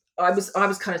 again, I was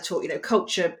kind of taught,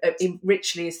 culture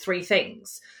richly is three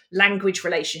things: language,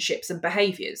 relationships, and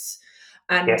behaviors.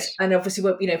 And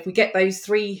obviously, if we get those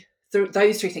three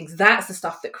things, that's the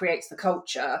stuff that creates the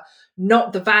culture,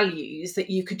 not the values that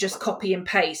you could just copy and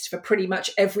paste for pretty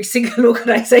much every single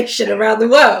organization around the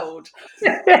world.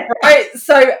 Right.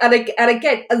 So, and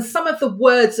again, and some of the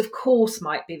words, of course,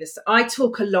 might be this. I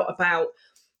talk a lot about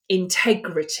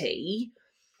integrity.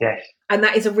 Yes. And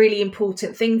that is a really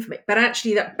important thing for me. But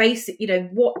actually that basic,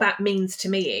 what that means to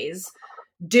me is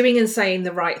doing and saying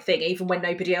the right thing, even when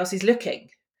nobody else is looking.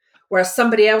 Whereas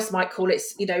somebody else might call it,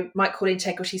 might call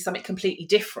integrity something completely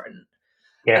different.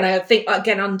 Yes. And I think,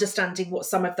 again, understanding what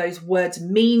some of those words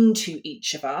mean to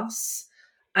each of us,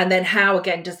 and then how,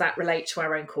 again, does that relate to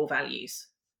our own core values?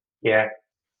 Yeah.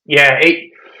 Yeah.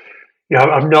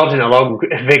 I'm nodding along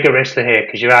vigorously here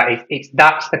because you're right.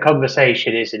 That's the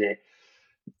conversation, isn't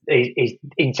it?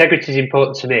 Integrity is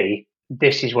important to me.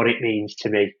 This is what it means to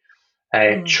me.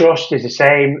 Trust is the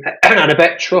same, and I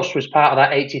bet trust was part of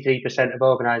that 83% of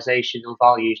organisational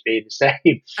values being the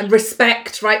same. And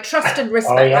respect, right? Trust and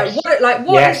respect. Oh, yes. What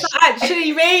does that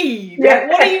actually mean? Yeah.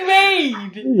 What do you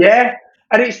mean? Yeah,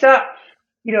 and it's that,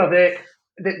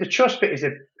 the trust bit is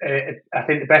I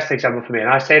think the best example for me, and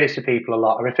I say this to people a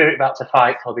lot. I refer it back to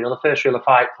Fight Club. The first rule of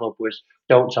Fight Club was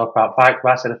don't talk about Fight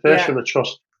Club. I said the first rule of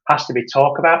trust has to be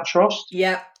talk about trust.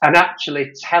 Yeah. And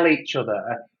actually tell each other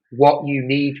what you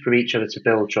need from each other to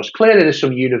build trust. Clearly, there's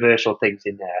some universal things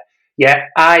in there. Yeah,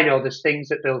 I know there's things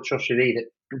that build trust with me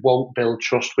that won't build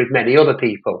trust with many other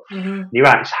people. Mm-hmm. You're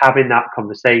right, it's having that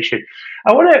conversation.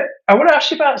 I want to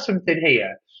ask you about something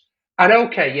here. And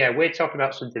okay, yeah, we're talking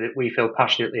about something that we feel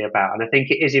passionately about, and I think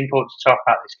it is important to talk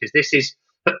about this because this is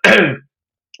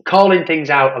calling things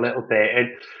out a little bit and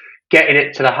getting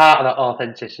it to the heart of that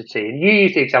authenticity. And you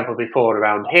used the example before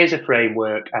around here's a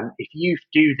framework, and if you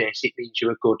do this, it means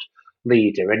you're a good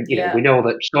leader. And we know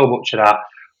that so much of that,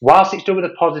 whilst it's done with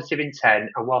a positive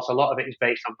intent, and whilst a lot of it is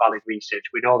based on valid research,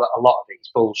 we know that a lot of it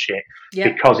is bullshit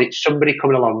because it's somebody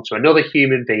coming along to another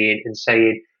human being and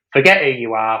saying, forget who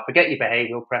you are, forget your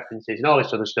behavioural preferences and all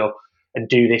this other stuff, and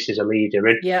do this as a leader.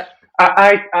 And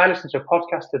I listened to a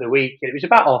podcast of the week, and it was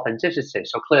about authenticity,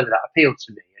 so clearly that appealed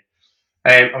to me.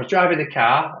 I was driving the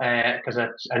car because I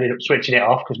ended up switching it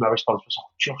off because my response was,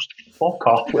 just fuck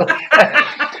off, will you?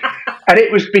 And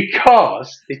it was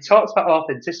because they talked about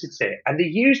authenticity and they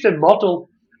used a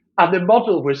model, and the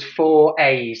model was 4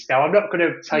 A's. Now, I'm not going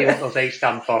to tell you what those A's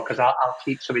stand for because I'll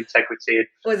keep some integrity and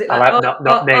was it like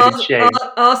not name and shame.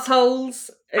 Arseholes.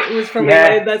 It was probably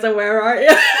in there somewhere, right?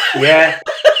 Yeah.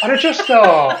 And I just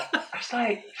thought, I was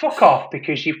like, fuck off,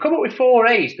 because you've come up with 4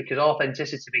 A's because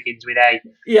authenticity begins with A.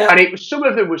 Yeah. And it was, some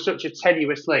of them were such a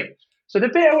tenuous link. So the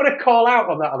bit I want to call out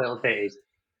on that a little bit is,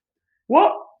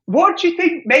 what do you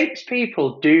think makes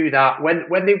people do that when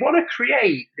they want to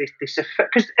create this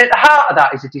effect? Because at the heart of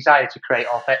that is a desire to create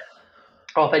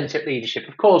authentic leadership.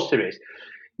 Of course there is.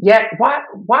 Yeah, why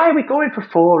are we going for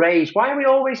 4 A's? Why are we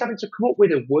always having to come up with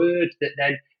a word that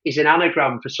then is an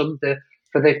anagram for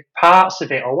for the parts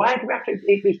of it? Or why do we have to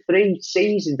be 3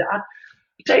 C's? And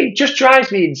it just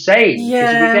drives me insane.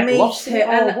 Yeah, we get me lost too. in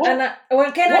it.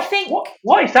 I think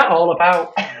what is that all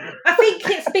about? I think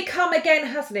it's become, again,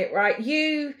 hasn't it? Right,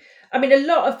 a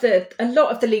lot of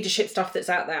the leadership stuff that's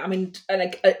out there. I mean,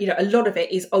 and a lot of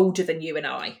it is older than you and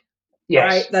I.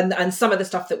 Yes. Right, and some of the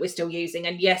stuff that we're still using,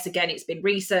 and yes, again, it's been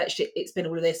researched. It's been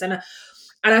all of this, and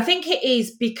I think it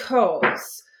is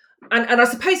because, and I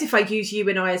suppose if I use you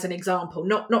and I as an example,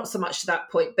 not so much to that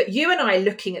point, but you and I are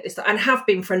looking at this and have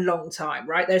been for a long time,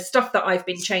 right? There's stuff that I've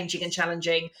been changing and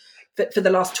challenging for the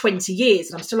last 20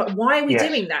 years, and I'm still like, why are we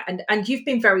doing that? And you've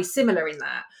been very similar in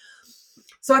that.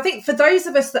 So I think for those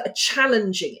of us that are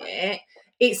challenging it,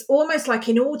 it's almost like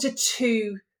in order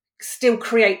to still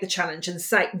create the challenge and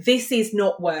say, this is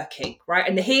not working, right?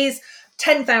 And here's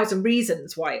 10,000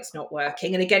 reasons why it's not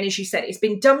working. And again, as you said, it's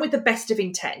been done with the best of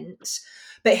intent,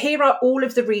 but here are all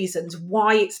of the reasons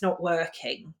why it's not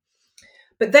working.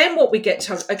 But then what we get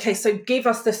told, okay, so give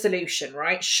us the solution,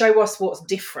 right? Show us what's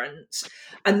different.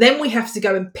 And then we have to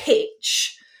go and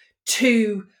pitch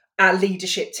to our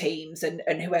leadership teams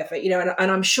and whoever,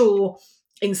 and I'm sure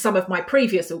in some of my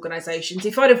previous organizations,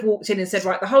 if I'd have walked in and said,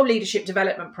 right, the whole leadership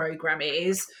development program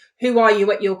is, who are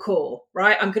you at your core,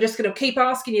 right? I'm just going to keep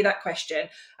asking you that question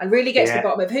and really get to the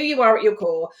bottom of who you are at your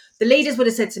core. The leaders would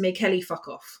have said to me, Kelly, fuck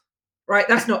off, right?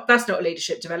 That's not a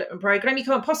leadership development program. You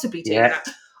can't possibly do that.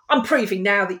 I'm proving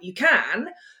now that you can,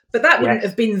 but that wouldn't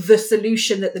have been the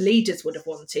solution that the leaders would have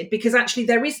wanted, because actually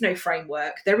there is no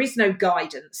framework, there is no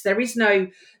guidance, there is no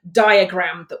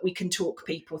diagram that we can talk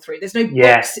people through. There's no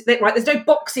right? There's no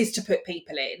boxes to put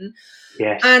people in.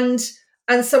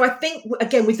 And so I think,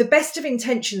 again, with the best of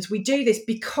intentions, we do this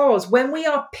because when we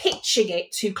are pitching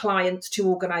it to clients, to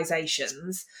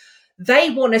organizations, they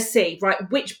want to see, right,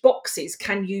 which boxes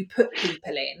can you put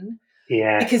people in?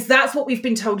 Yeah. Because that's what we've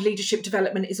been told leadership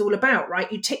development is all about,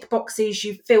 right? You tick boxes,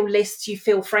 you fill lists, you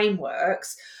fill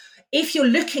frameworks. If you're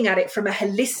looking at it from a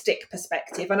holistic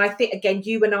perspective, and I think, again,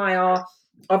 you and I are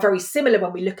very similar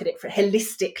when we look at it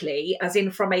holistically, as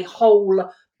in from a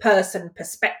whole person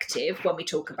perspective, when we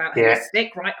talk about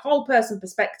holistic, right? Whole person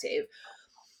perspective.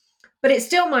 But it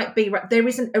still might be, right, there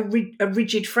isn't a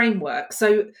rigid framework.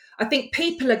 So I think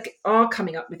people are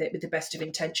coming up with it with the best of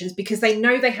intentions because they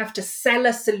know they have to sell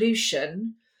a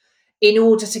solution in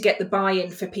order to get the buy-in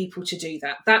for people to do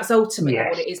that. That's ultimately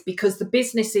what it is, because the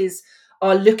businesses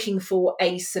are looking for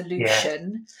a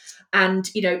solution. And,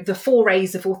 the 4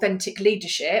 A's of authentic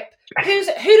leadership, who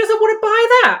doesn't want to buy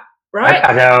that? Right?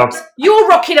 I know. You're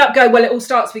rocking up going, well, it all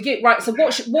starts with you. Right, so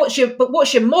what's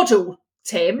your model,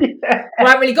 Tim? We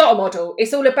haven't really got a model.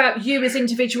 It's all about you as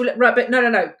individual. Right, but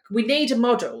no. We need a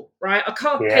model, right? I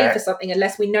can't pay for something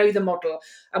unless we know the model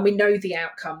and we know the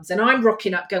outcomes. And I'm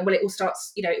rocking up going, well, it all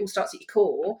starts at your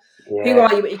core. Who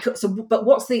are you at your core? So, but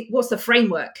what's the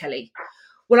framework, Kelly?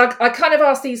 Well, I kind of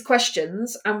ask these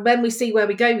questions and then we see where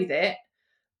we go with it.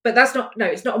 But it's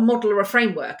not a model or a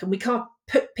framework, and we can't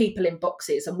put people in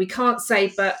boxes, and we can't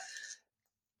say, but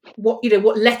what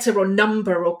letter or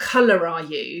number or colour are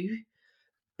you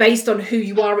based on who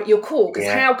you are at your core? Because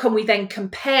how can we then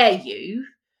compare you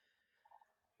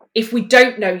if we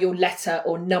don't know your letter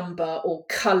or number or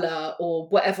colour or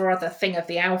whatever other thing of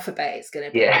the alphabet it's going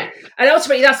to be? And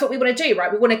ultimately, that's what we want to do,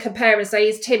 right? We want to compare and say,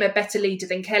 is Tim a better leader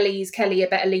than Kelly? Is Kelly a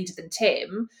better leader than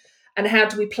Tim? And how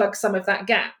do we plug some of that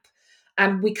gap?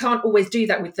 And we can't always do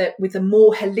that with the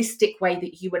more holistic way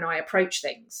that you and I approach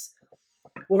things.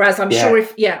 Whereas I'm sure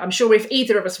if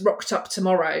either of us rocked up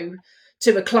tomorrow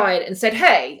to a client and said,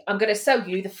 hey, I'm going to sell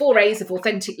you the 4 A's of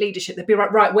authentic leadership, they'd be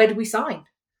right, where do we sign?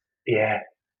 Yeah.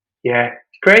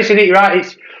 It's crazy, isn't it? Right.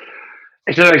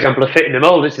 It's another example of fitting the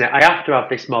mould, isn't it? I have to have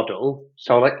this model.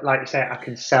 So like you say, I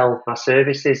can sell my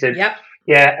services. And I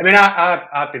mean,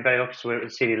 I've been very lucky to work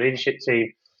with the senior leadership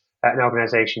team at an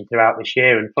organisation throughout this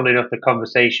year, and funnily enough, the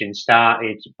conversation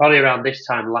started probably around this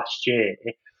time last year,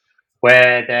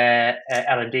 where their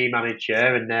L&D manager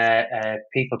and their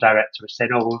people director were saying,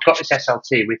 "Oh, we've got this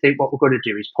SLT. We think what we're going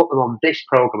to do is put them on this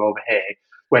program over here,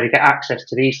 where they get access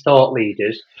to these thought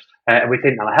leaders, and we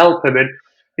think that'll help them." And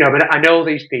I know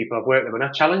these people. I've worked with them, and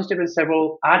I challenged them and said,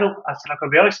 "Well, I'm going to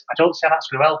be honest. I don't see how that's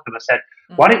going to help them." I said,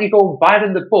 "Why don't you go and buy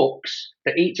them the books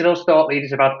that each of those thought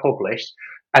leaders have had published,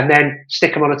 and then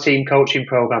stick them on a team coaching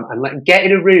program and let them get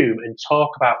in a room and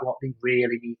talk about what they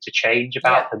really need to change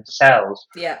about themselves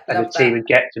and the team and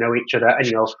get to know each other."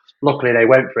 And luckily they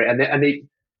went for it, and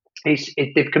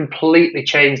they've completely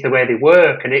changed the way they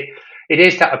work. And it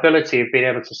is that ability of being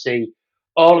able to see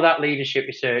all of that leadership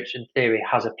research and theory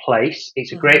has a place.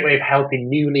 It's a great way of helping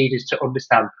new leaders to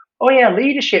understand, oh yeah,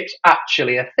 leadership's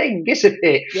actually a thing, isn't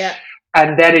it? Yeah.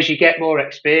 And then as you get more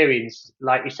experience,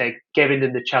 like you say, giving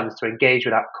them the chance to engage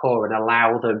with that core and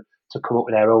allow them to come up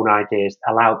with their own ideas,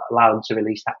 allow them to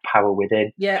release that power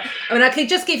within. Yeah. I mean, I could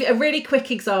just give you a really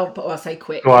quick example. I say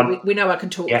quick. We know I can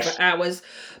talk for hours.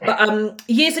 But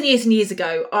years and years and years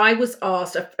ago, I was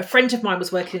asked, a friend of mine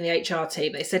was working in the HR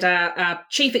team. They said, our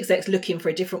chief exec's looking for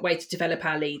a different way to develop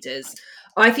our leaders.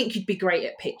 I think you'd be great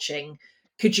at pitching.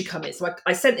 Could you come in? So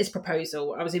I sent this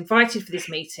proposal. I was invited for this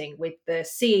meeting with the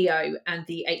CEO and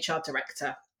the HR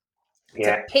director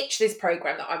to pitch this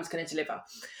program that I was going to deliver.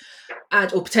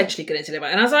 Or potentially going to deliver.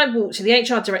 And as I walked to, the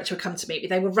HR director would come to meet me.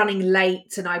 They were running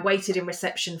late and I waited in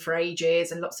reception for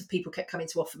ages and lots of people kept coming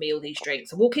to offer me all these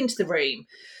drinks. I walk into the room.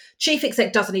 chief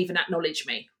exec doesn't even acknowledge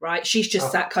me, right? She's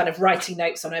just sat kind of writing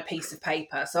notes on her piece of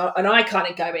paper. So, and I kind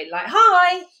of go in like,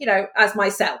 hi, as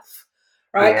myself,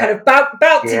 right? Kind of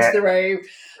bounce into the room.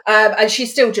 And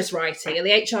she's still just writing. And the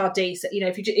HRD said,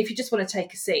 if you just want to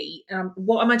take a seat,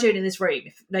 what am I doing in this room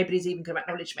if nobody's even going to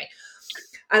acknowledge me?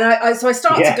 And so I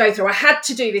started to go through. I had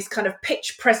to do this kind of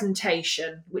pitch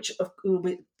presentation, which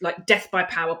like death by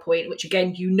PowerPoint, which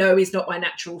again, is not my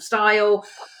natural style.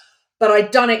 But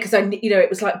I'd done it because it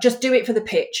was like, just do it for the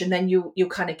pitch, and then you'll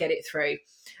kind of get it through.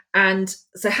 And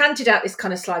so handed out this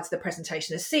kind of slides of the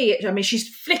presentation to see it. I mean, she's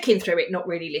flicking through it, not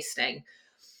really listening.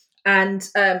 And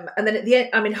then at the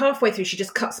end, halfway through, she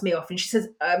just cuts me off and she says,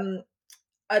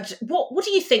 what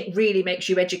do you think really makes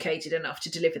you educated enough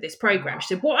to deliver this program?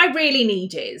 She said, what I really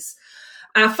need is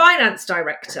our finance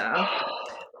director.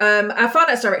 Our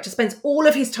finance director spends all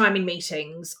of his time in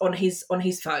meetings on his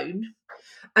phone.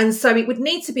 And so it would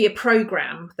need to be a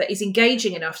program that is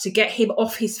engaging enough to get him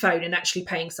off his phone and actually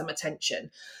paying some attention.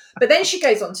 But then she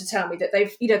goes on to tell me that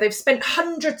they've spent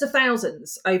hundreds of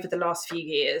thousands over the last few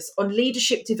years on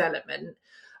leadership development.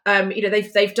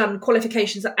 They've done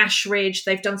qualifications at Ashridge.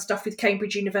 They've done stuff with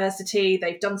Cambridge University.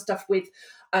 They've done stuff with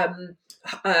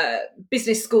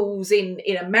business schools in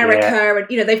America,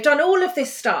 and they've done all of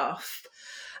this stuff.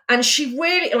 And she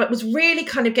really was really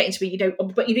kind of getting to me,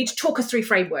 but you need to talk us through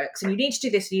frameworks, and you need to do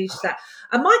this, and you need to do that.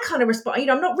 And my kind of response,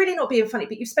 I'm not being funny,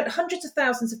 but you've spent hundreds of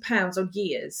thousands of pounds on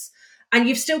years, and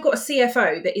you've still got a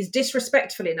CFO that is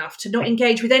disrespectful enough to not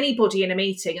engage with anybody in a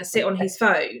meeting and sit on his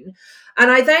phone. And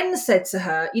I then said to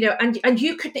her, and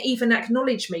you couldn't even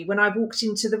acknowledge me when I walked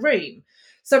into the room.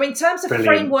 So in terms of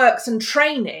frameworks and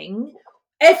training,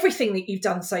 everything that you've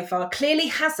done so far clearly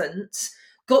hasn't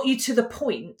got you to the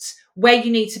point where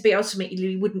you need to be. Ultimately,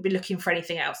 you wouldn't be looking for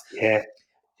anything else. Yeah.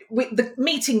 The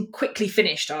meeting quickly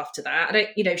finished after that.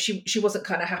 She wasn't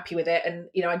kind of happy with it, and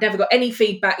I never got any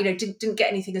feedback. Didn't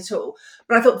get anything at all.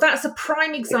 But I thought that's a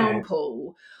prime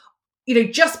example.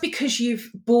 Just because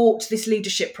you've bought this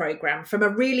leadership program from a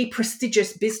really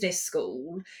prestigious business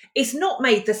school, it's not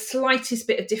made the slightest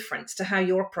bit of difference to how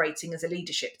you're operating as a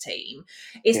leadership team.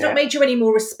 It's not made you any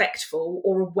more respectful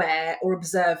or aware or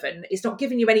observant. It's not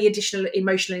given you any additional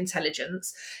emotional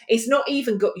intelligence. It's not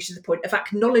even got you to the point of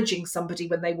acknowledging somebody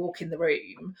when they walk in the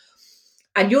room.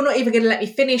 And you're not even going to let me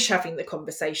finish having the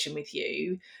conversation with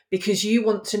you because you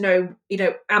want to know,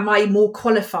 am I more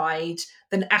qualified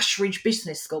than Ashridge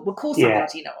Business School? Well, of course I'm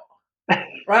bloody not.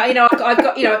 Right? I've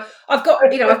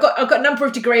got a number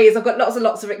of degrees. I've got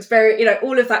lots of experience.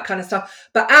 All of that kind of stuff.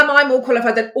 But am I more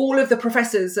qualified than all of the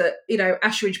professors at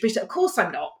Ashridge Business? Of course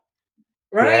I'm not.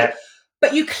 Right? Yeah.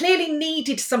 But you clearly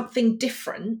needed something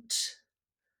different.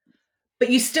 But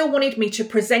you still wanted me to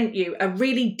present you a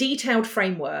really detailed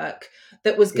framework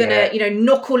that was going to,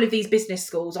 knock all of these business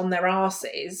schools on their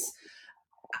arses.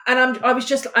 And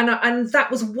and that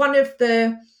was one of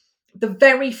the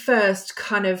very first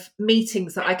kind of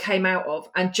meetings that I came out of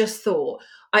and just thought,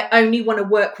 I only want to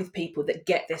work with people that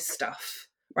get this stuff.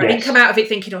 Right? Yes. I didn't come out of it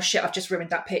thinking, oh shit, I've just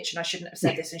ruined that pitch and I shouldn't have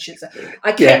said this and shouldn't have.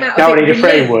 I came out of it relieved.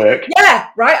 Framework. Yeah,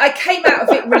 right. I came out of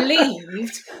it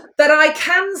relieved that I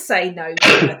can say no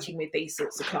to working with these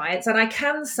sorts of clients, and I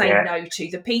can say no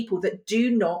to the people that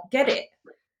do not get it.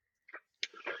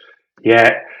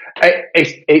 Yeah,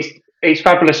 it's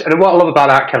fabulous. And what I love about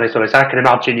that, Kelly, is I can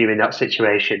imagine you in that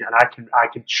situation, and I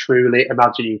can truly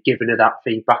imagine you giving her that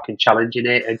feedback and challenging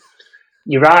it. And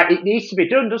you're right, it needs to be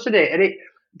done, doesn't it? And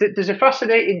there's a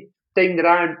fascinating thing that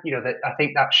that I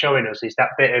think that's showing us is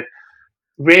that bit of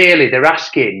really they're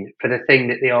asking for the thing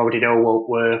that they already know won't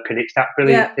work, and it's that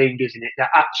brilliant thing, isn't it? That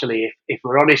actually, if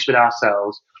we're honest with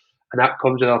ourselves, and that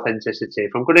comes with authenticity.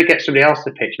 If I'm going to get somebody else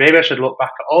to pitch, maybe I should look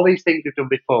back at all these things we've done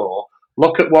before,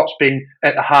 look at what's been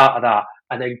at the heart of that,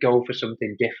 and then go for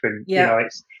something different. Yeah.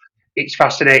 It's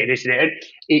fascinating, isn't it? And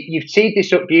you've teed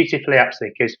this up beautifully,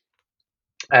 actually, because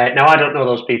now I don't know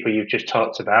those people you've just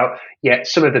talked about, yet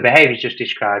some of the behaviours just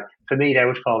described, for me, they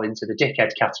would fall into the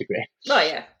dickhead category. Oh,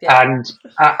 yeah. And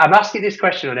I'm asking this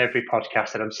question on every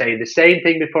podcast, and I'm saying the same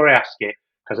thing before I ask it,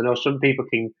 because I know some people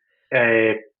can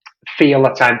feel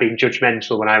that I'm being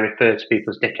judgmental when I refer to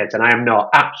people as dickheads, and I am not,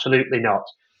 absolutely not.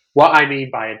 What I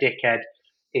mean by a dickhead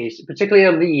is particularly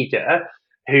a leader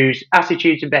whose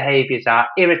attitudes and behaviours are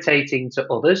irritating to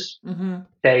others. Mm-hmm.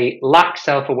 They lack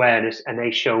self-awareness and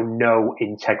they show no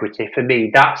integrity. For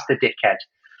me, that's the dickhead.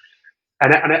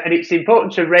 And it's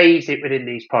important to raise it within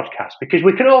these podcasts because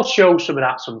we can all show some of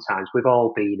that sometimes. We've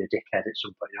all been a dickhead at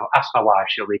some point. Ask my wife,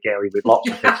 she'll regale you with lots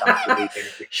of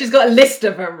things. She's got a list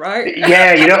of them, right?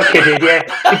 Yeah, you're not kidding, yeah.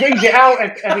 She brings it out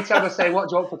every time I say, what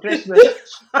do you want for Christmas?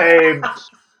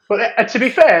 But to be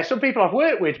fair, some people I've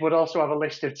worked with would also have a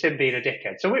list of Tim being a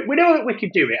dickhead. So we know that we can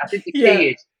do it. I think the key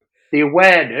is the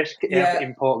awareness,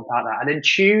 important part of that, and then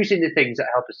choosing the things that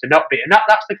help us to not be. And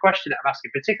that's the question that I'm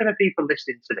asking, particularly people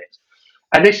listening to this.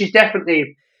 And this is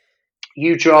definitely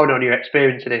you drawing on your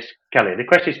experience of this, Kelly. The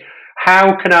question is,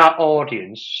 how can our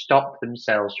audience stop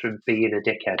themselves from being a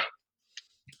dickhead?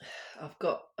 I've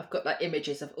got like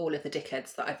images of all of the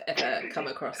dickheads that I've ever come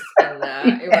across in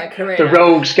my career. The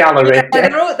rogues gallery. Yeah,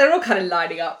 they're all kind of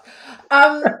lining up.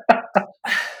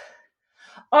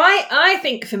 I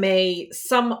think for me,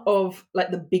 some of like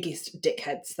the biggest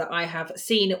dickheads that I have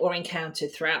seen or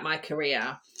encountered throughout my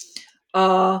career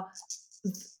are.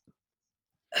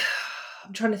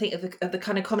 I'm trying to think of the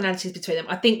kind of commonalities between them.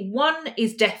 I think one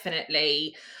is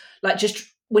definitely like just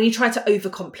when you try to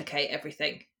overcomplicate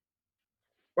everything.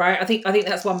 Right. I think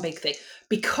that's one big thing,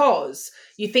 because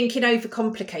you think in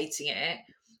overcomplicating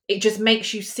it just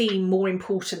makes you seem more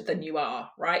important than you are.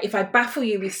 Right. If I baffle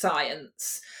you with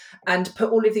science and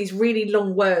put all of these really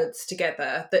long words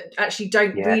together that actually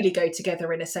don't really go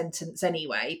together in a sentence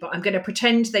anyway, but I'm going to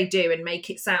pretend they do and make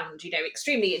it sound,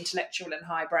 extremely intellectual and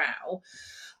highbrow.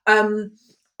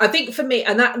 I think for me,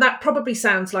 and that probably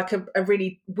sounds like a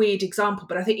really weird example,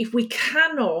 but I think if we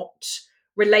cannot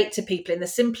relate to people in the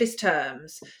simplest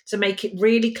terms to make it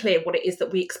really clear what it is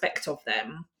that we expect of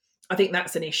them, I think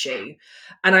that's an issue.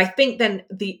 And I think then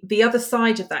the other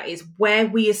side of that is where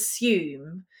we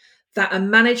assume that a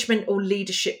management or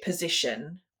leadership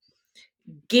position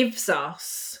gives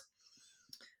us,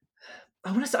 I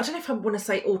don't know if I want to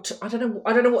say I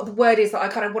don't know what the word is that I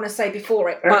kind of want to say before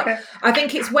it, but I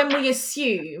think it's when we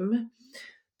assume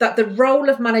that the role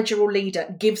of manager or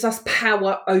leader gives us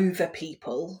power over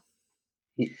people.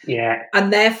 Yeah.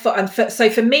 And therefore, so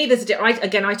for me,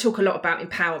 I talk a lot about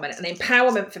empowerment, and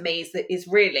empowerment for me is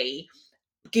really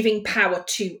giving power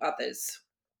to others.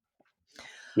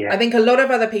 Yeah. I think a lot of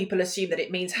other people assume that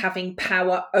it means having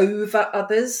power over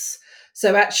others.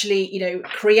 So actually,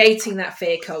 creating that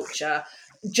fear culture,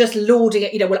 just lauding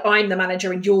it, well, I'm the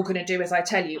manager and you're going to do as I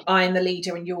tell you. I'm the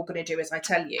leader and you're going to do as I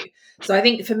tell you. So I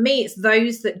think for me, it's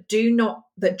those that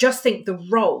that just think the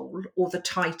role or the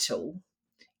title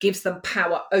gives them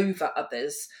power over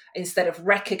others instead of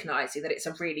recognizing that it's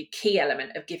a really key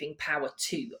element of giving power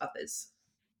to others.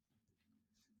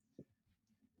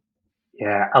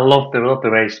 Yeah, I love the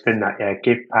way you spin that. Yeah,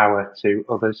 give power to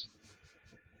others.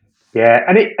 Yeah,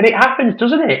 and it happens,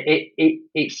 doesn't it?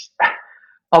 It's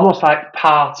almost like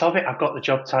part of it. I've got the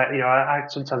job title. I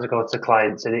sometimes go to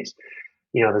clients and it's,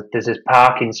 there's this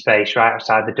parking space right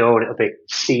outside the door and it'll be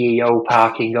CEO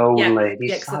parking only.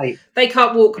 Yeah, they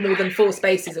can't walk more than 4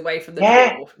 spaces away from the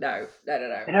door. No.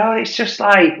 It's just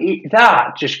like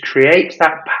that just creates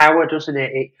that power, doesn't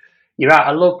it? You're right.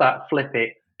 I love that. Flip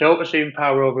it. Don't assume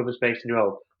power over others based on your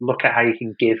role. Look at how you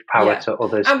can give power to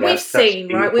others. And we've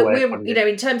seen, right? We're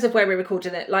in terms of where we're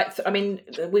recording it.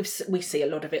 We see a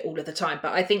lot of it all of the time.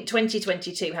 But I think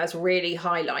 2022 has really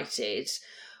highlighted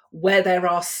where there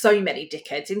are so many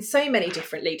dickheads in so many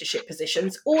different leadership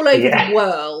positions all over the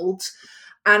world,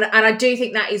 and I do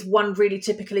think that is one really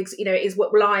typical. Is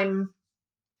what I'm.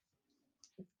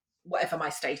 Whatever my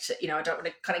status, I don't want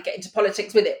to kind of get into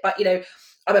politics with it, but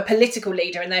I'm a political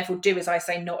leader and therefore do as I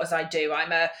say, not as I do.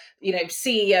 I'm a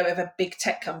CEO of a big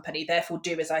tech company, therefore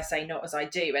do as I say, not as I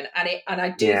do. And I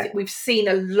do think we've seen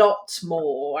a lot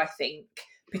more, I think,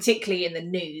 particularly in the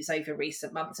news over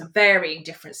recent months, of varying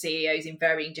different CEOs in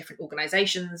varying different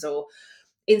organizations or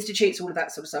institutes, all of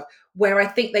that sort of stuff, where I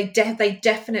think they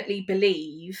definitely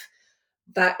believe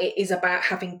that it is about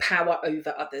having power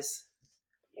over others.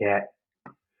 Yeah.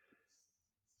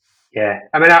 Yeah,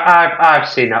 I mean, I've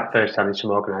seen that firsthand in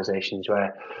some organisations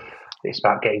where it's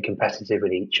about getting competitive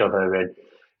with each other, and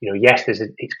yes,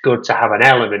 it's good to have an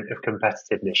element of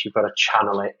competitiveness. You've got to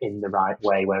channel it in the right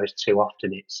way. Whereas too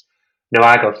often it's,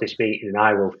 I go to this meeting and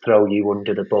I will throw you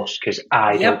under the bus because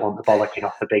I don't want the bollocking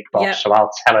off the big boss. So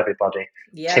I'll tell everybody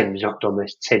Tim's not done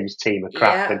this. Tim's team are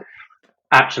crap. And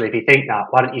actually, if you think that,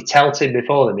 why don't you tell Tim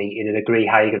before the meeting and agree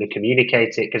how you're going to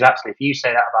communicate it? Because actually, if you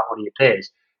say that about one of your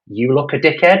peers, you look a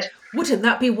dickhead. Wouldn't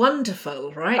that be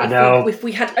wonderful, right? I know. If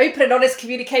we had open and honest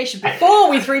communication before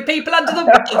we threw people under the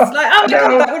bus, oh my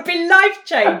God, that would be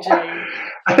life-changing.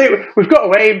 I think we've got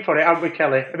to aim for it, haven't we,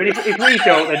 Kelly? I mean, if we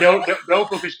don't, then no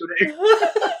book is going to.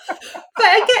 But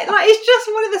again, it's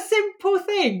just one of the simple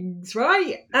things,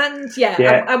 right? And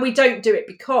and we don't do it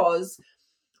because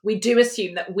we do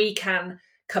assume that we can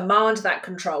command that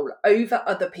control over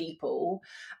other people,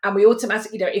 and we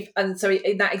automatically, so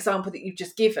in that example that you've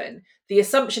just given, the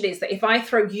assumption is that if I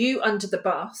throw you under the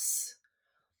bus,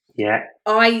 Yeah.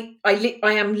 I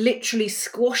am literally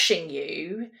squashing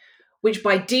you, which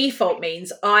by default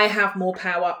means I have more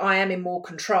power, I am in more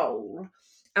control.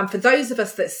 And for those of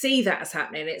us that see that as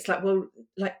happening, it's like, well,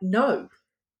 like, no,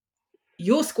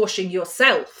 you're squashing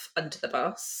yourself under the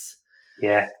bus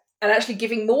Yeah. and actually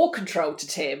giving more control to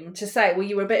Tim to say, well,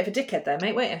 you were a bit of a dickhead there,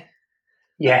 mate, weren't you?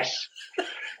 Yes.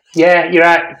 Yeah, you're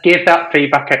right. Give that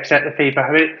feedback, accept the feedback.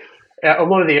 I mean, on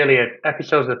one of the earlier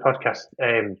episodes of the podcast,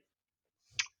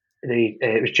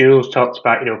 it was Jules talked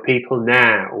about, people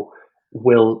now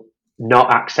will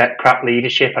not accept crap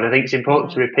leadership. And I think it's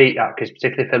important to repeat that, because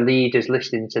particularly for leaders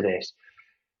listening to this,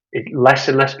 less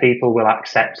and less people will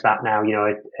accept that now.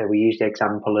 We used the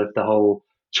example of the whole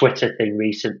Twitter thing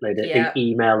recently, that the Yeah.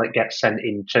 email that gets sent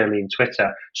internally in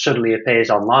Twitter suddenly appears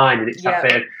online, and it's that Yeah.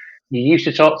 bit of, you used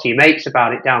to talk to your mates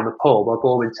about it down the pub or go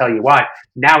home and tell your wife.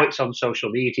 Now it's on social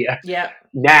media. Yeah.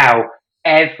 Now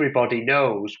everybody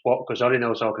knows what goes on in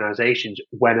those organisations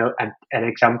when an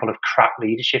example of crap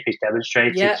leadership is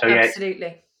demonstrated. Yeah, So yeah,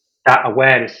 absolutely. that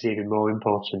awareness is even more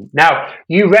important. Now,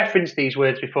 you referenced these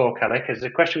words before, Kelly, because the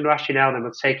question I'm going to ask you now, and then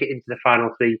we'll take it into the final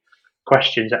three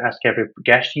questions that I ask every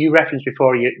guest. You referenced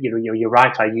before, you're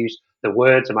right, I use the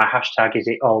words, and my hashtag is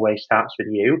 "It always starts with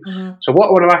you." Mm-hmm. So what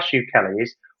I want to ask you, Kelly,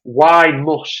 is why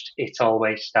must it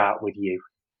always start with you?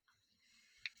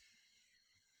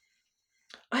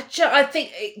 I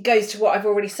think it goes to what I've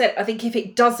already said. I think if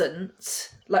it doesn't,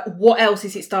 like, what else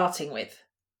is it starting with?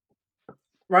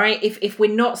 Right? If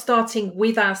we're not starting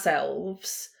with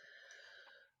ourselves,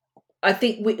 I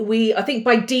think I think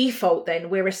by default then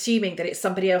we're assuming that it's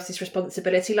somebody else's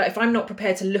responsibility. Like, if I'm not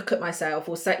prepared to look at myself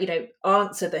or say,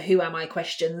 answer the who am I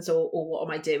questions, or what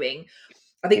am I doing,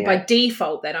 I think by Yeah,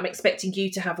 default then I'm expecting you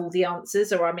to have all the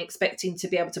answers, or I'm expecting to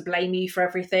be able to blame you for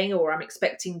everything, or I'm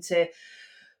expecting to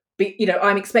be,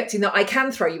 I'm expecting that I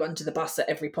can throw you under the bus at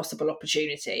every possible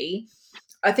opportunity.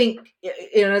 I think,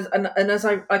 and as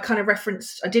I kind of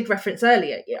I did reference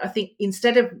earlier, I think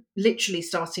instead of literally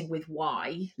starting with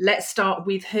why, let's start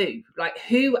with who. Like,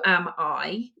 who am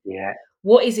I? yeah,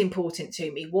 What is important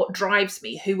to me? What drives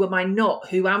me? Who am I not?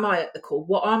 Who am I at the core?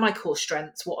 What are my core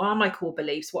strengths? What are my core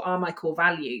beliefs? What are my core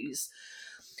values?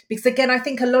 Because again, I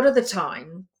think a lot of the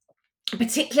time,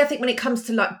 particularly I think when it comes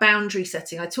to like boundary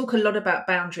setting, I talk a lot about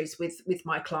boundaries with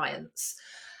my clients,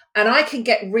 and I can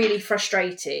get really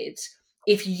frustrated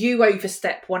if you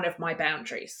overstep one of my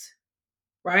boundaries,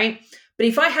 right? But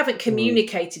if I haven't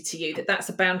communicated to you that that's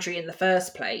a boundary in the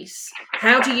first place,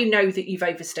 how do you know that you've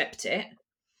overstepped it?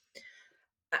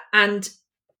 And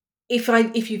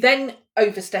if you then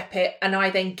overstep it and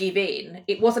I then give in,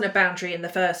 it wasn't a boundary in the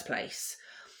first place.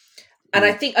 And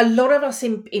I think a lot of us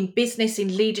in business,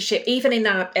 in leadership, even in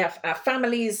our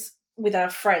families, with our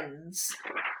friends,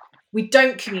 we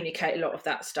don't communicate a lot of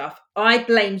that stuff. I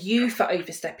blame you for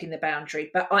overstepping the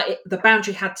boundary, but the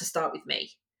boundary had to start with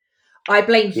me. I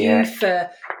blame yeah, you for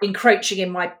encroaching in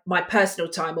my personal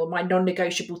time or my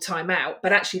non-negotiable time out,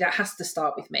 but actually that has to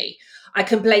start with me. I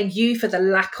can blame you for the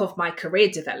lack of my career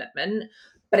development,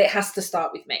 but it has to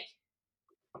start with me.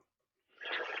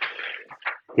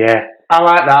 yeah. I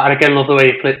like that, and again, love the way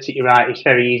you flipped it. You're right. It's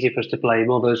very easy for us to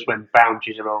blame others when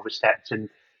boundaries are overstepped, and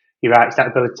you're right. It's that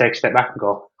ability to take a step back and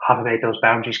go, "Have I made those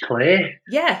boundaries clear?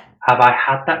 Yeah, Have I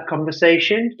had that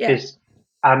conversation?" yeah. Because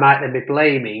I might then be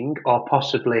blaming or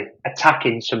possibly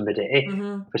attacking somebody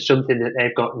Mm-hmm. for something that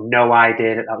they've got no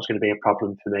idea that was going to be a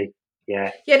problem for me.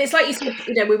 Yeah, Yeah, and it's like you said,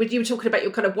 you were talking about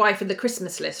your kind of wife and the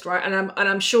Christmas list, right? And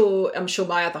I'm sure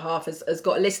my other half has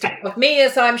got a list of me,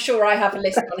 so I'm sure I have a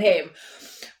list on him.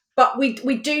 But we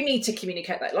do need to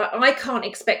communicate that. Like, I can't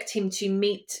expect him to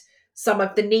meet some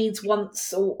of the needs,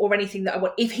 wants, or anything that I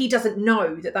want if he doesn't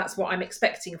know that that's what I'm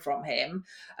expecting from him.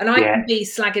 And I yeah, can be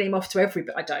slagging him off to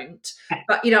everybody. I don't,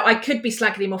 but I could be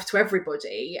slagging him off to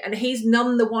everybody, and he's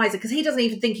none the wiser because he doesn't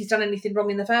even think he's done anything wrong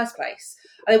in the first place.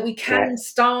 We yeah, can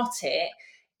start it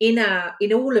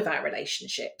in all of our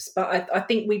relationships, but I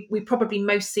think we probably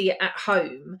most see it at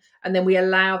home, and then we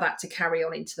allow that to carry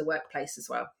on into the workplace as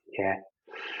well. yeah.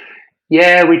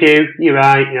 Yeah, we do. You're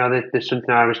right. There's something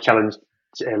I always challenge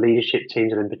leadership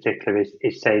teams, and in particular,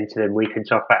 is saying to them, we can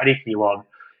talk about anything you want.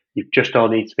 You just all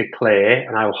need to be clear,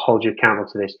 and I will hold you accountable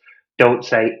to this. Don't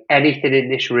say anything in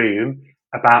this room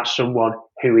about someone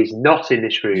who is not in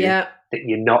this room Yeah, that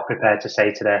you're not prepared to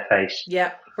say to their face.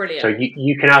 yeah, So brilliant.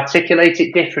 you can articulate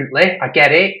it differently. I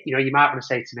get it. You might want to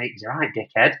say to me, "He's all right,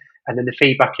 dickhead," and then the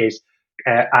feedback is,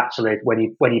 actually, when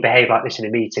you behave like this in a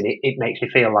meeting, it makes me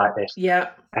feel like this. Yeah,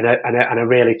 And I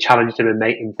really challenge them and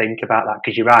make them think about that,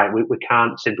 because you're right, we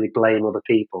can't simply blame other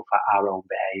people for our own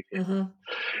behaviour. hmm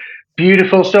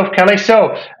Beautiful stuff, Kelly.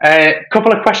 So, a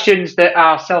couple of questions that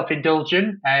are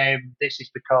self-indulgent. This is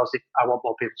because if I want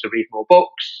more people to read more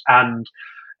books, and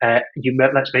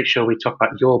let's make sure we talk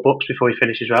about your books before we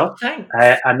finish as well, Thanks.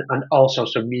 and also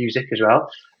some music as well.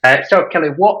 So, Kelly,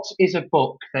 what is a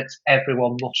book that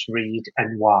everyone must read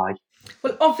and why?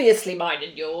 Well, obviously mine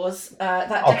and yours.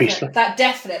 Obviously. That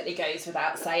definitely goes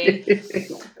without saying.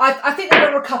 I think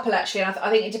there are a couple actually. And I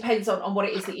think it depends on what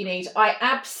it is that you need. I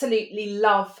absolutely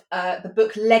love the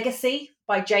book Legacy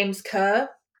by James Kerr.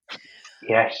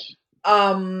 Yes.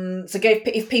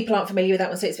 If people aren't familiar with that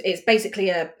one, so it's basically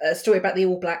a story about the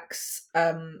All Blacks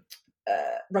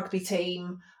rugby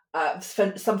team.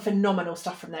 Some phenomenal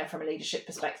stuff from there from a leadership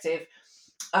perspective.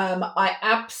 I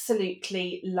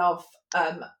absolutely love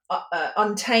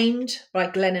Untamed by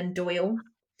Glennon Doyle,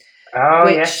 Oh,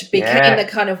 yes. which became the Yeah.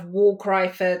 kind of war cry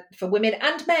for women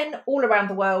and men all around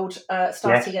the world, Yes.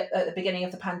 starting at the beginning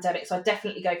of the pandemic. So I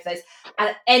definitely go for those.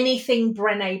 And anything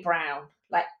Brené Brown,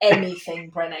 like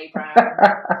anything Brené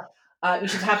Brown. You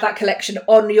should have that collection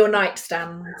on your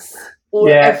nightstands, or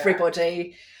Yeah.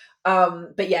 everybody.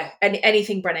 But yeah,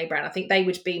 anything Brené Brown. I think they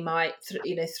would be my,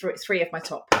 three of my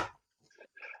top.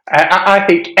 I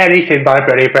think anything by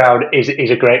Brené Brown is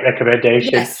a great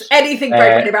recommendation. Yes, anything Uh,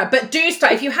 Brené Brown. But do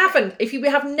start if you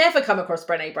have never come across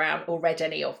Brené Brown or read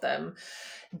any of them.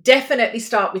 Definitely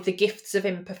start with The Gifts of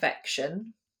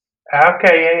Imperfection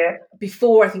okay, yeah, yeah.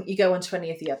 before I think you go on to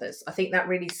any of the others. I think that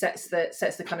really sets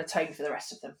the kind of tone for the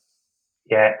rest of them.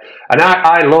 Yeah, and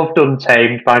I loved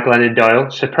Untamed by Glennon Doyle.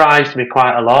 Surprised me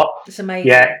quite a lot. It's Yeah,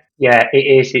 amazing. yeah,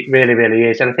 it is. It really, really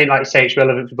is. And I think, like you say, it's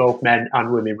relevant for both men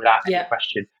and women without any Yeah,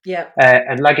 question. yeah.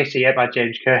 And Legacy, yeah, by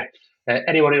James Kerr.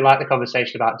 Anyone who liked the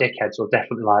conversation about dickheads will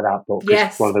definitely like that book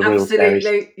because one Yes, of the rules there is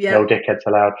absolutely. no Yeah, dickheads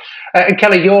allowed. And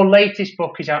Kelly, your latest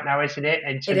book is out now, isn't it?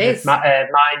 In it terms of is.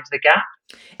 Mind the Gap.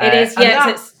 It is. And Yeah,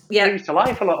 that yeah. brings to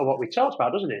life a lot of what we talked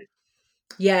about, doesn't it?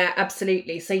 Yeah,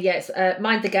 absolutely. So yes,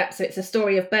 Mind the Gap. So it's a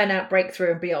story of burnout,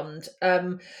 breakthrough, and beyond.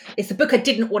 It's a book I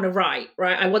didn't want to write.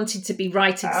 Right, I wanted to be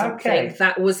writing something Okay.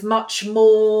 that was much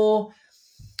more.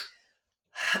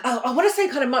 I want to say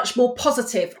kind of much more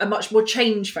positive and much more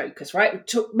change focused, right?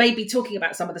 Maybe talking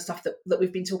about some of the stuff that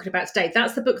we've been talking about today.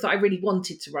 That's the book that I really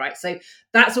wanted to write. So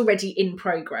that's already in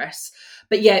progress.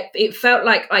 But yeah, it felt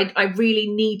like I really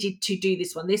needed to do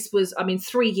this one. This was,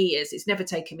 3 years. It's never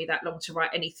taken me that long to write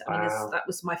anything. Wow. That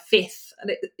was my fifth.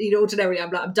 And ordinarily,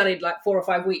 I'm done in like 4 or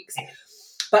 5 weeks.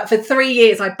 But for 3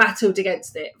 years, I battled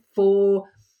against it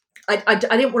I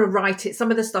didn't want to write it.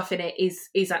 Some of the stuff in it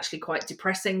is actually quite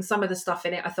depressing. Some of the stuff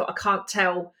in it, I thought I can't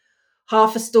tell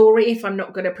half a story if I'm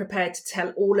not going to prepare to tell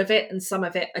all of it. And some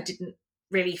of it, I didn't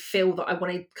really feel that I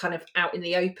wanted kind of out in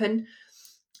the open.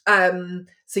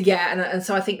 So yeah, and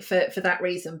so I think for that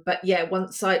reason. But yeah,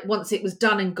 once it was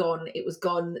done and gone, it was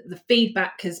gone. The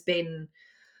feedback has been.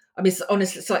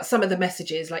 Honestly, it's like some of the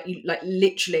messages, like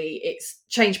literally, it's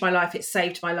changed my life. It's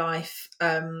saved my life.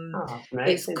 Oh, that's It's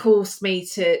amazing. caused me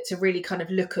to really kind of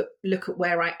look at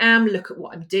where I am, look at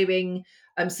what I'm doing.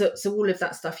 So all of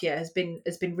that stuff, yeah, has been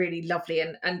really lovely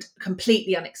and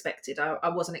completely unexpected. I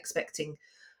wasn't expecting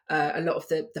a lot of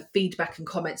the feedback and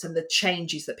comments and the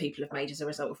changes that people have made as a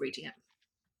result of reading it.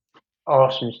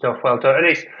 Awesome stuff. Well done.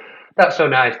 And that's so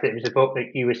nice that it was a book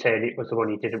that you were saying it was the one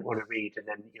you didn't want to read, and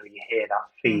then you hear that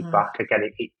Hmm. feedback again.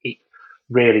 It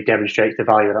really demonstrates the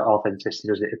value of that authenticity,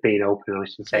 doesn't it? Of being open and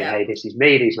honest and saying, Yeah. "Hey, this is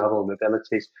me. These are my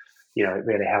vulnerabilities." It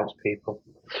really helps people.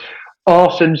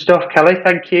 Awesome stuff, Kelly.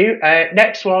 Thank you.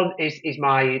 Next one is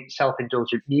my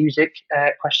self-indulgent music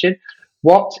question.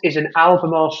 What is an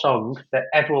album or song that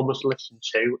everyone must listen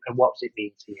to, and what does it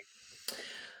mean to you?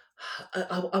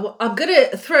 I'm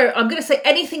gonna say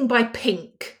anything by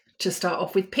Pink to start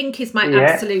off with. Pink is my Yeah.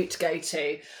 absolute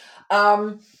go-to.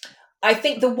 Um, I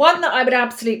think the one that I would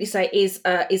absolutely say is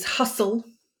Hustle.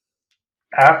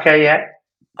 Okay. Yeah.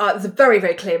 There's a very,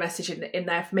 very clear message in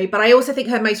there for me. But I also think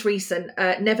her most recent,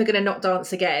 Never Gonna Not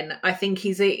Dance Again, I think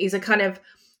is a kind of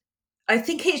I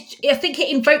think it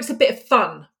invokes a bit of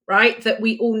fun, right? That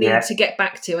we all need Yeah. to get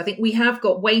back to. I think we have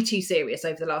got way too serious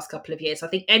over the last couple of years. I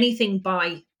think anything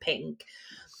by Pink.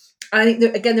 And I think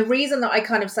that, again, the reason that I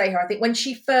kind of say her, I think when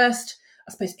she first,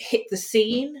 I suppose, hit the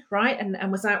scene, right,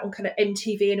 and was out on kind of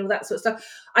MTV and all that sort of stuff,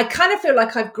 I kind of feel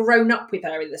like I've grown up with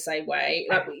her in the same way,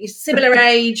 like similar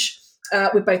age.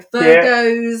 We're both Yeah.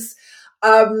 Virgos.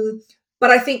 But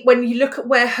I think when you look at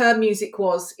where her music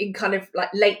was in kind of like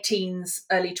late teens,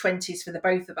 early 20s for the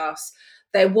both of us,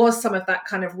 there was some of that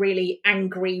kind of really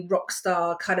angry rock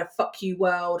star kind of fuck you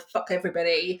world, fuck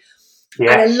everybody. And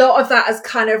a Yes. lot of that has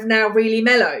kind of now really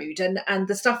mellowed, and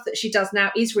the stuff that she does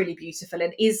now is really beautiful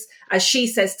and is, as she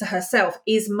says to herself,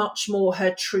 is much more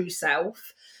her true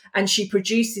self. And she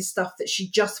produces stuff that she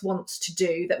just wants to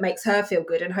do that makes her feel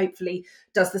good, and hopefully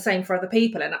does the same for other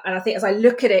people. And I think as I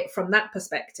look at it from that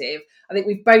perspective, I think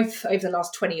we've both, over the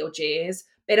last 20 odd years,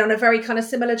 been on a very kind of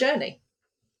similar journey.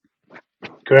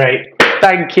 Great.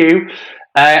 Thank you.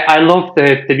 I love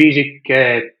the music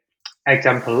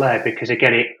example there, because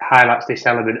again it highlights this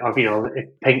element of,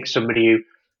 it Pink's somebody who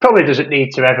probably doesn't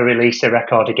need to ever release a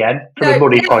record again from a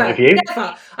money point of view.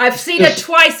 Never. I've seen her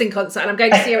twice in concert, and I'm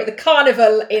going to see her at the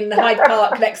Carnival in Hyde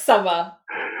Park next summer.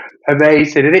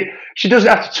 Amazing, and she doesn't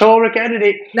have to tour again,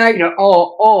 and No.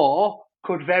 or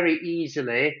could very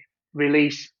easily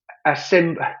release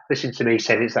listen to me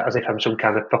saying it's as if I'm some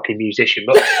kind of fucking musician,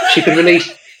 but she could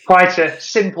release quite a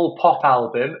simple pop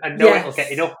album and know it'll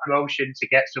get enough promotion to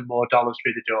get some more dollars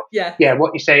through the door. Yeah,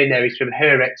 what you're saying there is from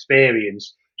her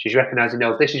experience, she's recognising,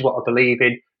 no, this is what I believe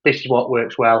in, this is what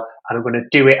works well, and I'm going to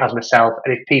do it as myself,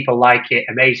 and if people like it,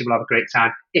 amazing, we'll have a great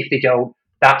time. If they don't,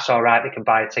 that's all right, they can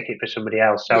buy a ticket for somebody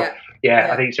else. So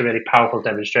I think it's a really powerful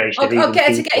demonstration. I'll get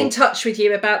her to get in touch with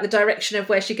you about the direction of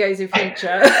where she goes in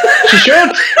future. She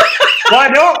should. Why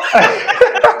not?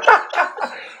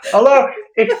 Although,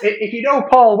 if you know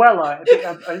Paul Weller,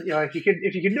 if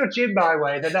you can nudge him my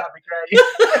way, then that'd be great.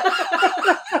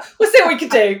 We'll see what we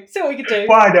can do.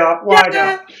 Why not? Why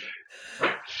not?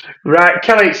 Right,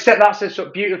 Kelly, that sets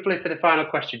up beautifully for the final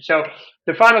question. So,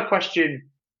 the final question,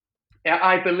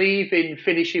 I believe in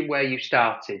finishing where you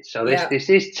started. So this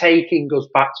is taking us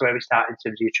back to where we started in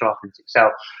terms of your true authentic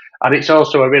self. And it's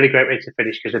also a really great way to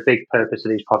finish, because a big purpose of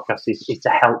these podcasts is to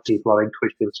help people or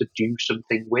encourage people to do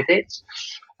something with it.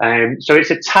 So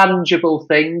it's a tangible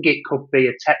thing. It could be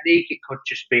a technique. It could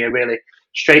just be a really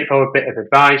straightforward bit of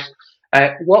advice.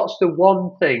 What's the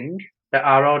one thing that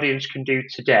our audience can do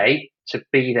today to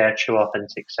be their true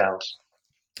authentic selves?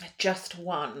 Just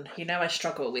one. I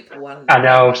struggle with one. I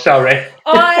know, sorry.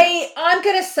 I'm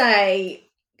going to say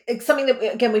it's something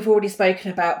that, again, we've already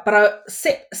spoken about, but I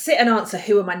sit and answer,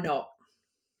 who am I not?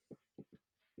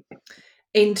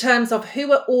 In terms of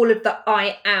who are all of the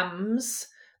I ams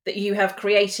that you have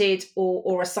created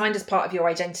or assigned as part of your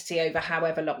identity over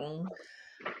however long,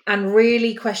 and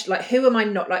really question, who am I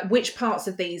not? Which parts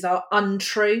of these are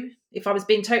untrue? If I was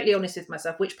being totally honest with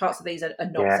myself, which parts of these are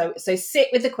not? Yeah. So sit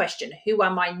with the question, who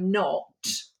am I not,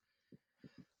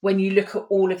 when you look at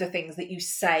all of the things that you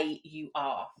say you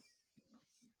are?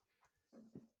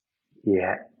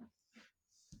 Yeah.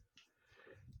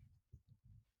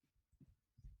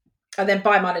 And then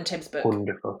buy mine and Tim's book.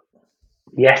 Wonderful.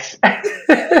 Yes.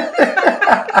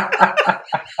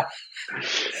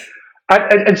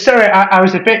 And sorry, I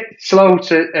was a bit slow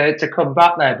to come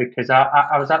back there, because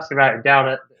I was actually writing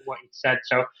down what you said.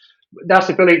 So that's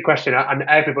a brilliant question, and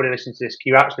everybody listening to this,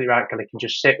 you're absolutely right, and they can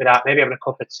just sit with that, maybe having a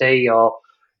cup of tea, or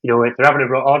if they're having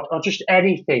or just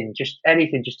anything, just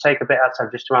take a bit of time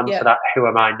just to answer that, who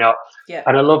am I not? Yeah.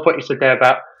 And I love what you said there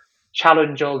about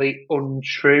challenge all the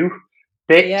untrue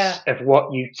bits of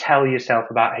what you tell yourself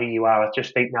about who you are. I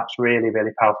just think that's really,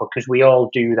 really powerful, because we all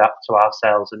do that to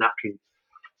ourselves, and that can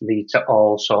lead to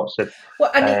all sorts of. Well,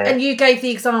 and you gave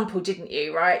the example, didn't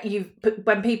you? Right?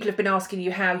 When people have been asking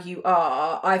you how you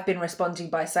are, I've been responding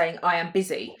by saying I am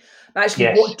busy. But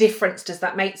actually, what difference does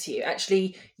that make to you?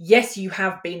 Actually, yes, you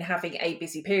have been having a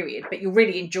busy period, but you're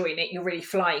really enjoying it. You're really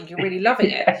flying. You're really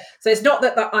loving it. So it's not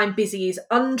that I'm busy is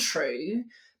untrue,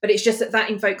 but it's just that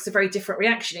invokes a very different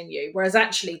reaction in you. Whereas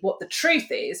actually, what the truth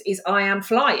is I am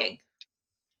flying.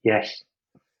 Yes.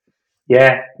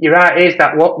 Yeah, you're right. Is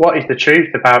that what is the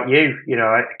truth about you?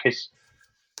 Because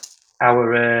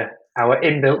our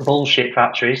inbuilt bullshit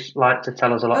factories like to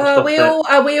tell us a lot of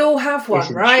stuff. We all have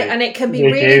one, right? True. And it can be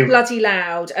really bloody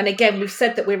loud. And again, we've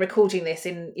said that we're recording this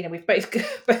in, we've both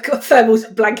got thermal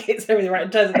blankets and everything right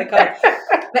in terms of the car.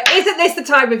 But isn't this the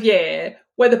time of year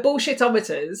where the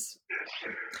bullshitometers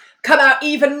come out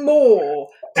even more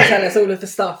to tell us all of the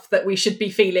stuff that we should be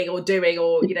feeling or doing,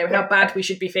 or how bad we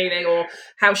should be feeling, or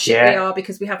how shit we are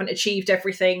because we haven't achieved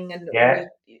everything, and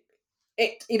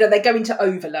they go into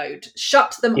overload.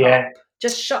 Shut them up.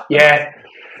 Just shut them up.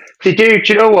 They do.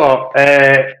 Do you know what?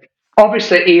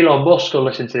 Obviously, Elon Musk will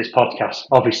listen to this podcast.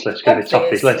 Obviously, it's going to be top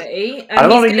of his list. And he's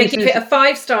going to give it a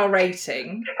 5-star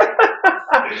rating.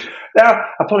 Now,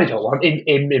 I probably don't want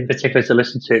him in particular to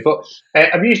listen to it, but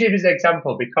I'm using him as an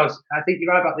example because I think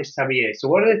you're right about this time of year. So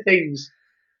one of the things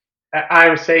I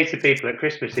would say to people at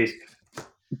Christmas is,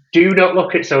 do not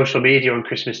look at social media on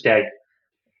Christmas Day,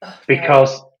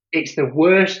 because it's the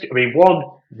worst. I mean, one,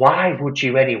 Why would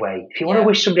you anyway? If you want to Yeah.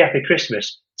 wish somebody happy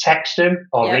Christmas, text them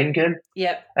or Yeah. ring them.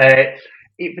 Yeah.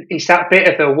 It's that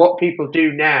bit of what people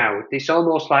do now. It's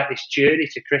almost like this journey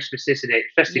to Christmas, isn't it?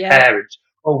 Especially Yeah. parents.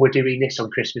 Oh, we're doing this on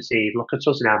Christmas Eve. Look at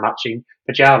us in our matching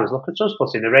pajamas. Look at us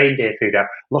putting the reindeer food out.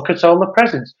 Look at all the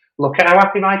presents. Look at how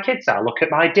happy my kids are. Look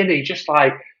at my dinner. You just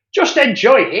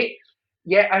enjoy it.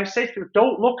 Yeah, I say to people,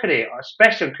 don't look at it,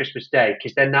 especially on Christmas Day,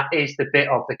 because then that is the bit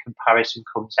of the comparison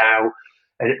comes out.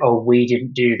 And, oh, we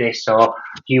didn't do this, or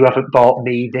you haven't bought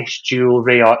me this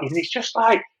jewellery, or and it's just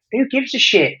like, who gives a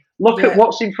shit? Look at Yeah.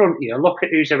 what's in front of you. Look at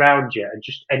who's around you, and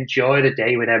just enjoy the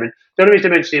day with them. And the only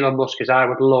reason I mention Elon Musk is I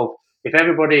would love if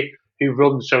everybody who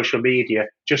runs social media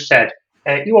just said,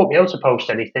 you won't be able to post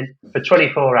anything for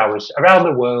 24 hours around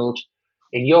the world.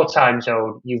 In your time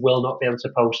zone, you will not be able to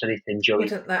post anything during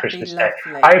Wouldn't that be Christmas Day.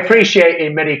 lovely? I appreciate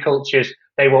in many cultures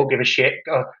they won't give a shit.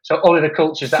 So only the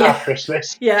cultures that Yeah. have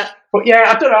Christmas. Yeah. But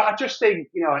yeah, I don't know. I just think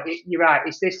you're right.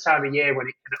 It's this time of year when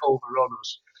it can overrun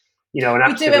us.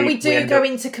 And We do, and we do end go up.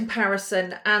 into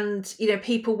comparison, and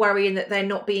people worrying that they're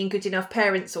not being good enough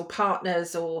parents or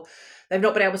partners, or they've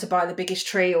not been able to buy the biggest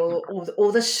tree, or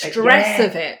the stress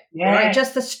of it, right?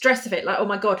 Just the stress of it, like, oh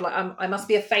my god, like I must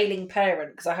be a failing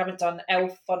parent because I haven't done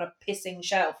Elf on a pissing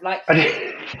shelf, like,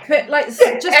 but like just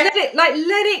let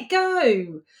it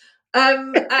go.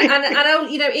 And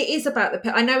it is about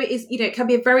I know it is, it can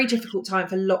be a very difficult time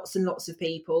for lots and lots of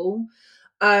people,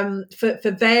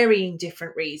 for varying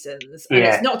different reasons. And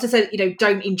it's not to say that,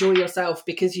 don't enjoy yourself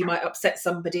because you might upset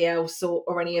somebody else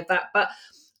or any of that. But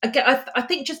again, I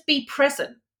think just be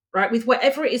present, right? With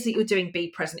whatever it is that you're doing, be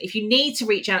present. If you need to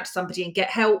reach out to somebody and get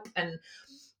help and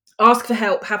ask for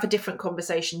help, have a different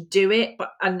conversation, do it.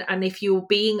 But and if you're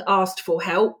being asked for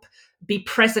help, be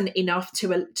present enough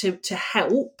to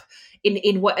help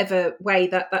in whatever way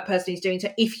that person is doing so,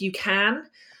 if you can.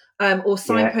 Or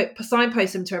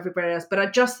signpost them to everybody else. But I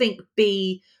just think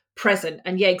be present.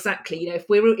 And yeah, exactly.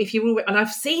 If you're, and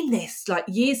I've seen this like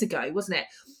years ago, wasn't it?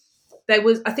 There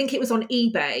was, I think it was on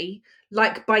eBay,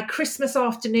 like by Christmas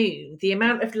afternoon, the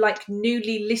amount of like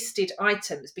newly listed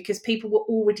items, because people were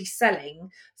already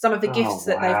selling some of the gifts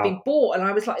that they've been bought. And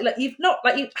I was like you've not,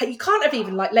 like, you can't have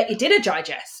even like let your dinner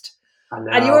digest.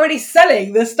 And you're already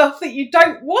selling the stuff that you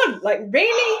don't want. Like,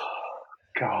 really?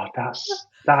 God, that's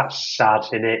sad,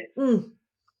 isn't it? Mm.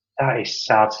 That is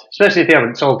sad, especially if you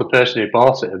haven't told the person who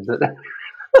bought it.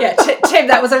 Yeah, Tim,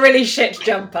 that was a really shit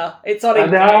jumper. It's on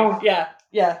eBay. I know.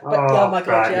 Yeah. But oh my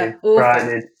god, yeah,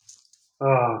 frightening.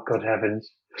 Oh, good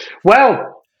heavens.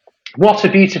 Well, what a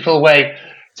beautiful way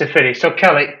to finish. So,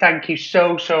 Kelly, thank you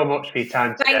so much for your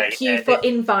time today. Thank you for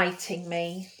inviting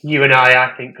me. You and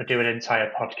I think, could do an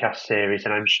entire podcast series,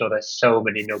 and I'm sure there's so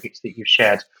many nuggets that you've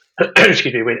shared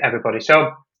excuse me, with everybody.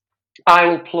 So I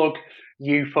will plug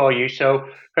you for you. So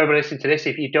for everyone listening to this,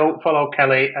 if you don't follow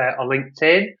Kelly on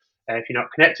LinkedIn, if you're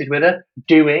not connected with her,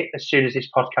 do it as soon as this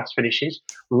podcast finishes.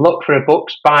 Look for her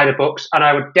books, buy the books, and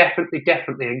I would definitely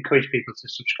encourage people to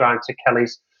subscribe to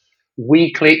Kelly's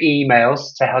weekly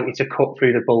emails to help you to cut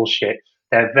through the bullshit.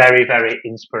 They're very, very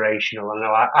inspirational. I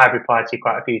know I've replied to you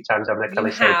quite a few times, haven't I,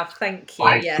 Kelly? You have, thank you.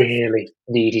 I really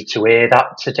needed to hear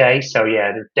that today. So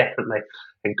yeah, definitely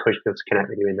encourage people to connect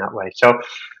with you in that way. So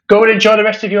go and enjoy the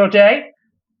rest of your day.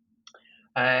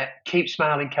 Keep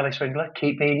smiling, Kelly Swingler.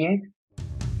 Keep being you.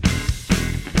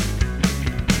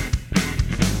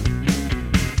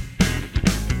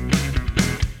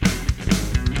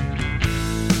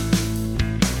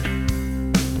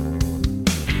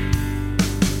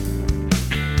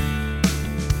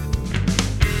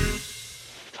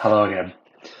 Hello again.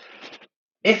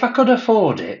 If I could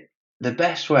afford it, the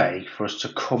best way for us to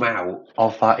come out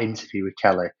of that interview with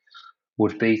Kelly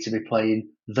would be to be playing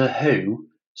The Who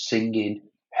singing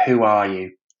Who Are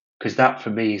You? Because that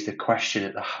for me is the question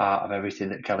at the heart of everything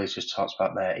that Kelly's just talked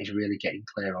about there, is really getting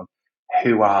clear on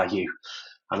who are you?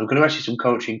 And I'm going to ask you some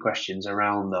coaching questions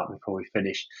around that before we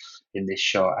finish in this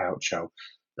short outro.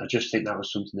 I just think that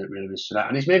was something that really stood out.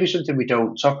 And it's maybe something we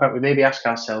don't talk about. We maybe ask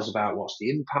ourselves about what's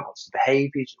the impact, what's the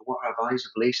behaviours, what are our values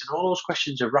and beliefs. And all those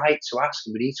questions are right to ask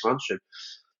and we need to answer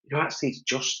them. Actually, it's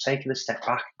just taking a step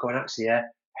back and going, actually,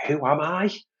 who am I?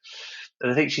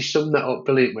 And I think she summed that up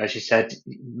brilliantly where she said,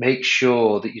 make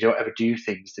sure that you don't ever do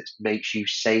things that makes you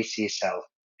say to yourself,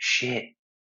 shit,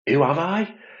 who am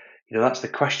I? That's the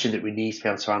question that we need to be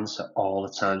able to answer all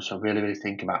the time. So really, really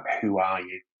think about who are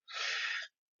you?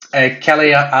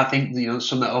 Kelly, I think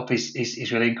sum that up is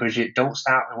really encouraging. Don't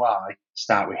start with why,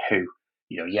 start with who.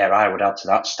 I would add to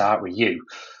that. Start with you.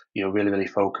 Really, really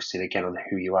focusing again on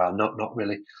who you are. Not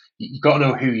really. You've got to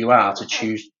know who you are to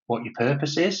choose what your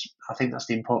purpose is. I think that's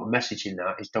the important message in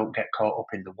that, is don't get caught up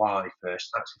in the why first.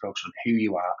 Actually focus on who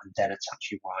you are and then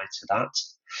attach your why to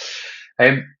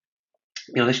that.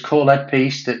 This core led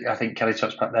piece that I think Kelly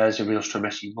talks about there is a real strong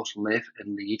message. You must live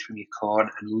and lead from your core,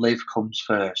 and live comes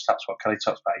first. That's what Kelly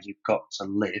talks about, is you've got to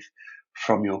live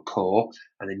from your core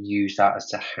and then use that as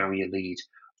to how you lead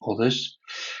others.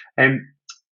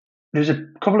 There's a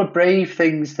couple of brave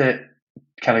things that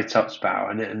Kelly talks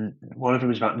about, and one of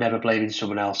them is about never blaming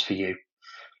someone else for you.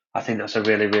 I think that's a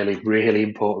really, really, really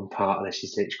important part of this.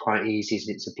 Is that it's quite easy,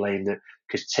 isn't it, to blame that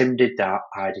because Tim did that,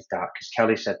 I did that, because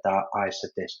Kelly said that, I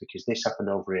said this, because this happened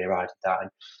over here, I did that. And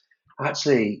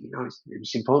actually,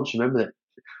 it's important to remember that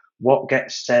what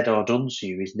gets said or done to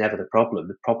you is never the problem.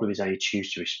 The problem is how you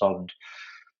choose to respond.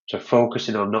 So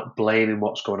focusing on not blaming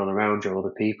what's going on around you or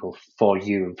other people for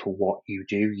you and for what you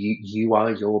do. You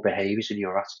are your behaviours and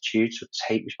your attitude, so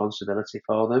take responsibility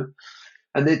for them.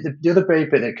 And the other brave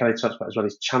bit that Kelly talks about as well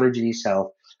is challenging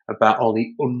yourself about all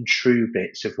the untrue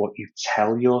bits of what you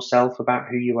tell yourself about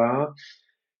who you are.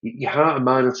 Your heart and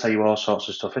mind will tell you all sorts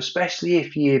of stuff, especially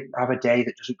if you have a day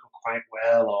that doesn't go quite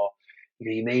well, or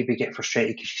you maybe get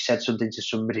frustrated because you said something to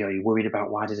somebody, or you're worried about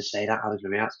why did I say that, how did I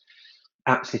react.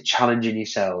 Actually challenging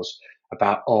yourselves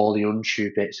about all the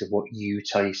untrue bits of what you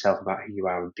tell yourself about who you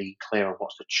are and being clear on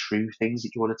what's the true things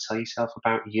that you want to tell yourself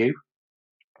about you.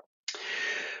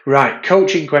 Right,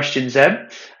 coaching questions then.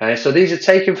 So these are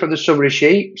taken from the summary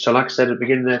sheet. So like I said at the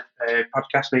beginning of the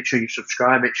podcast, make sure you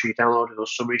subscribe, make sure you download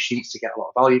those summary sheets to get a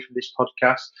lot of value from this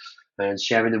podcast and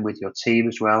sharing them with your team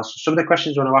as well. So some of the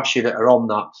questions I want to ask you that are on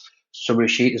that summary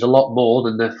sheet, there's a lot more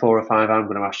than the 4 or 5 I'm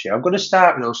going to ask you. I'm going to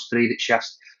start with those 3 that she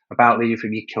asked about leading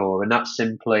from your core, and that's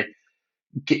simply,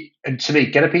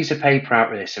 get a piece of paper out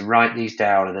with this and write these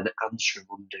down and then answer them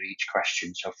under each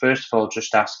question. So first of all,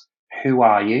 just ask, who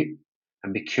are you?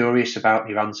 And be curious about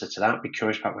your answer to that. Be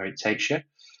curious about where it takes you.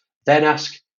 Then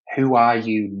ask, who are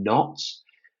you not?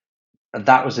 And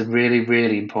that was a really,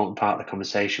 really important part of the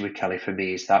conversation with Kelly for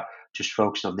me, is that just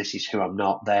focusing on, this is who I'm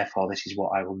not, therefore this is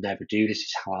what I will never do, this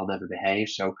is how I'll never behave.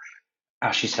 So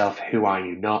ask yourself, who are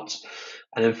you not?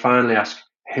 And then finally ask,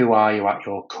 who are you at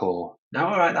your core? Now,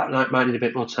 all right, that might need a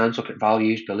bit more time to look at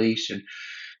values, beliefs, and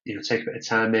take a bit of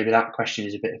time. Maybe that question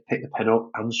is a bit of pick the pen up,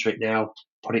 answer it now,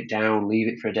 put it down, leave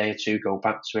it for a day or two, go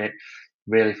back to it.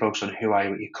 Really focus on who are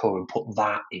you at your core and put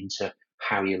that into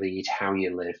how you lead, how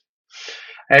you live.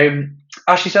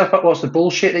 Ask yourself about what's the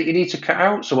bullshit that you need to cut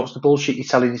out. So what's the bullshit you're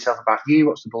telling yourself about you?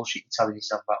 What's the bullshit you're telling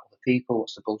yourself about other people?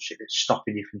 What's the bullshit that's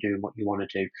stopping you from doing what you want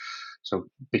to do? So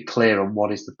be clear on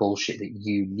what is the bullshit that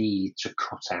you need to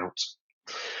cut out.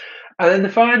 And then the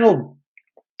final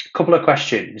couple of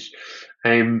questions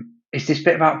is this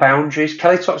bit about boundaries.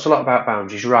 Kelly talks a lot about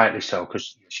boundaries, rightly so,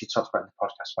 because she talks about in the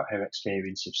podcast about her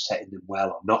experience of setting them well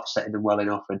or not setting them well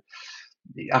enough, and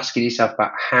asking yourself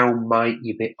about how might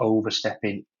you be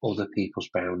overstepping other people's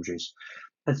boundaries.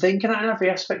 And thinking that in every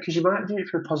aspect, because you might do it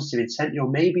for a positive intent.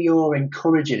 Maybe you're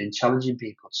encouraging and challenging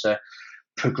people to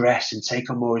progress and take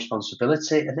on more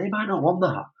responsibility, and they might not want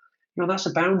that. That's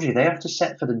a boundary they have to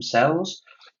set for themselves.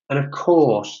 And of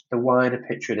course, the wider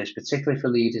picture of this, particularly for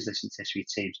leaders listening to this for your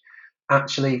teams,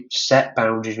 actually set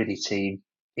boundaries with your team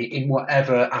in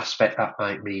whatever aspect that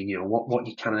might mean. What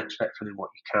you can expect from them, what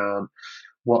you can't.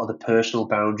 What are the personal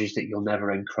boundaries that you'll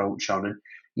never encroach on?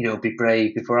 And, be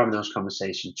brave before having those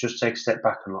conversations. Just take a step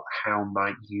back and look, how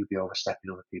might you be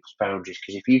overstepping other people's boundaries?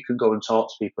 Because if you can go and talk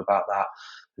to people about that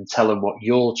and tell them what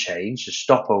you'll change to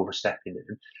stop overstepping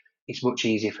them, it's much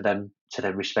easier for them to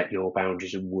then respect your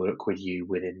boundaries and work with you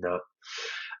within that.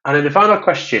 And then the final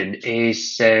question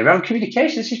is around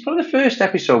communication. This is probably the first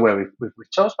episode where we've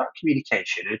talked about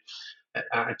communication.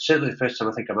 And certainly the first time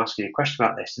I think I'm asking a question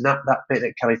about this. And that bit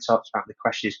that Kelly talks about in the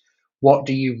question is, what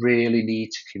do you really need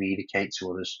to communicate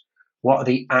to others? What are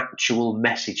the actual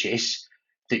messages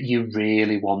that you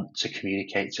really want to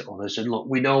communicate to others? And look,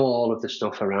 we know all of the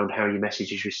stuff around how your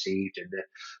message is received and the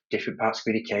different parts of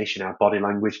communication. Our body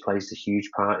language plays a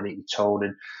huge part in it. Your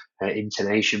tone and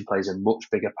intonation plays a much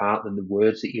bigger part than the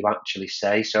words that you actually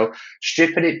say. So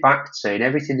stripping it back to, in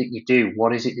everything that you do,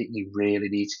 what is it that you really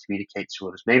need to communicate to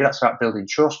others? Maybe that's about building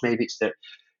trust. Maybe it's that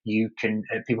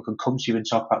people can come to you and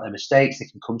talk about their mistakes. They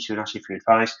can come to you and ask you for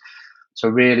advice. So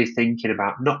really thinking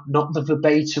about not the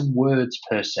verbatim words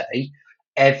per se,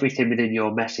 everything within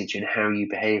your message and how you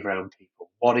behave around people.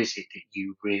 What is it that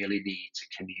you really need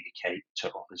to communicate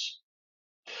to others?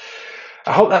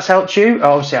 I hope that's helped you.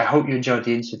 Obviously, I hope you enjoyed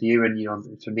the interview.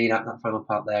 And for me, that final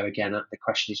part there again, the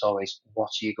question is always, what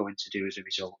are you going to do as a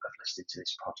result of listening to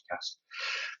this podcast?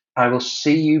 I will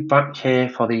see you back here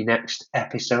for the next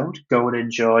episode. Go and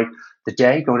enjoy the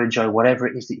day. Go and enjoy whatever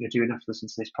it is that you're doing after listening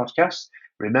to this podcast.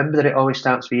 Remember that it always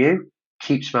starts for you.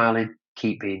 Keep smiling.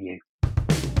 Keep being you.